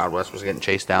else in the Wild West was getting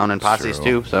chased down in posses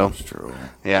too. So that's true.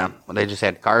 Yeah, well, they just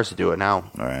had cars to do it now.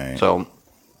 All right. So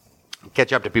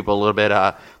catch up to people a little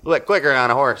bit quicker on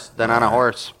a horse than on a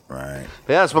horse. Right.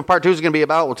 But yeah, that's what part 2 is going to be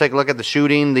about. We'll take a look at the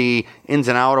shooting, the ins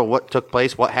and out of what took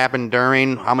place, what happened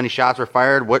during, how many shots were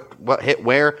fired, what hit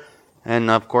where, and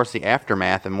of course the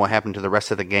aftermath and what happened to the rest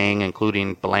of the gang,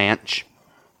 including Blanche,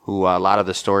 who a lot of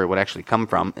the story would actually come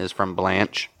from is from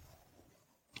Blanche.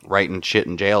 Writing shit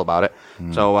in jail about it.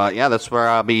 So, that's where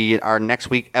I'll be our next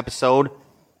week episode.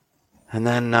 And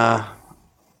then, I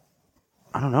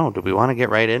don't know. Do we want to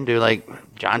get right into, like,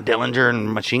 John Dillinger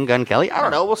and Machine Gun Kelly? I don't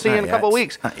know. We'll see in a couple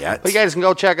weeks. Not yet. But you guys can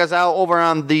go check us out over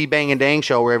on the Bang and Dang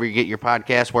Show, wherever you get your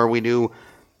podcast, where we do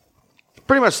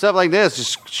pretty much stuff like this.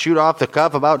 Just shoot off the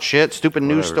cuff about shit, stupid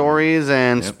news stories,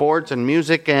 and sports and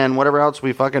music and whatever else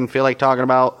we fucking feel like talking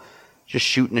about. Just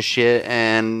shooting the shit.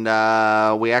 And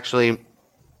we actually...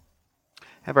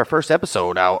 have our first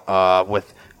episode out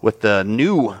with the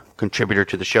new contributor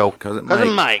to the show, Cousin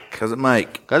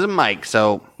Mike.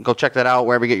 So go check that out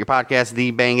wherever you get your podcast. The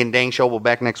Bang and Dang Show. We'll be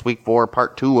back next week for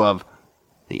part 2 of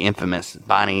the infamous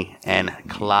Bonnie and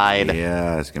Clyde.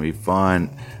 Yeah, it's going to be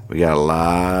fun. We got a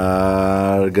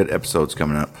lot of good episodes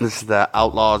coming up. This is the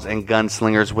Outlaws and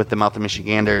Gunslingers with the Mouth of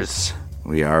Michiganders.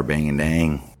 We are Bang and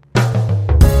Dang.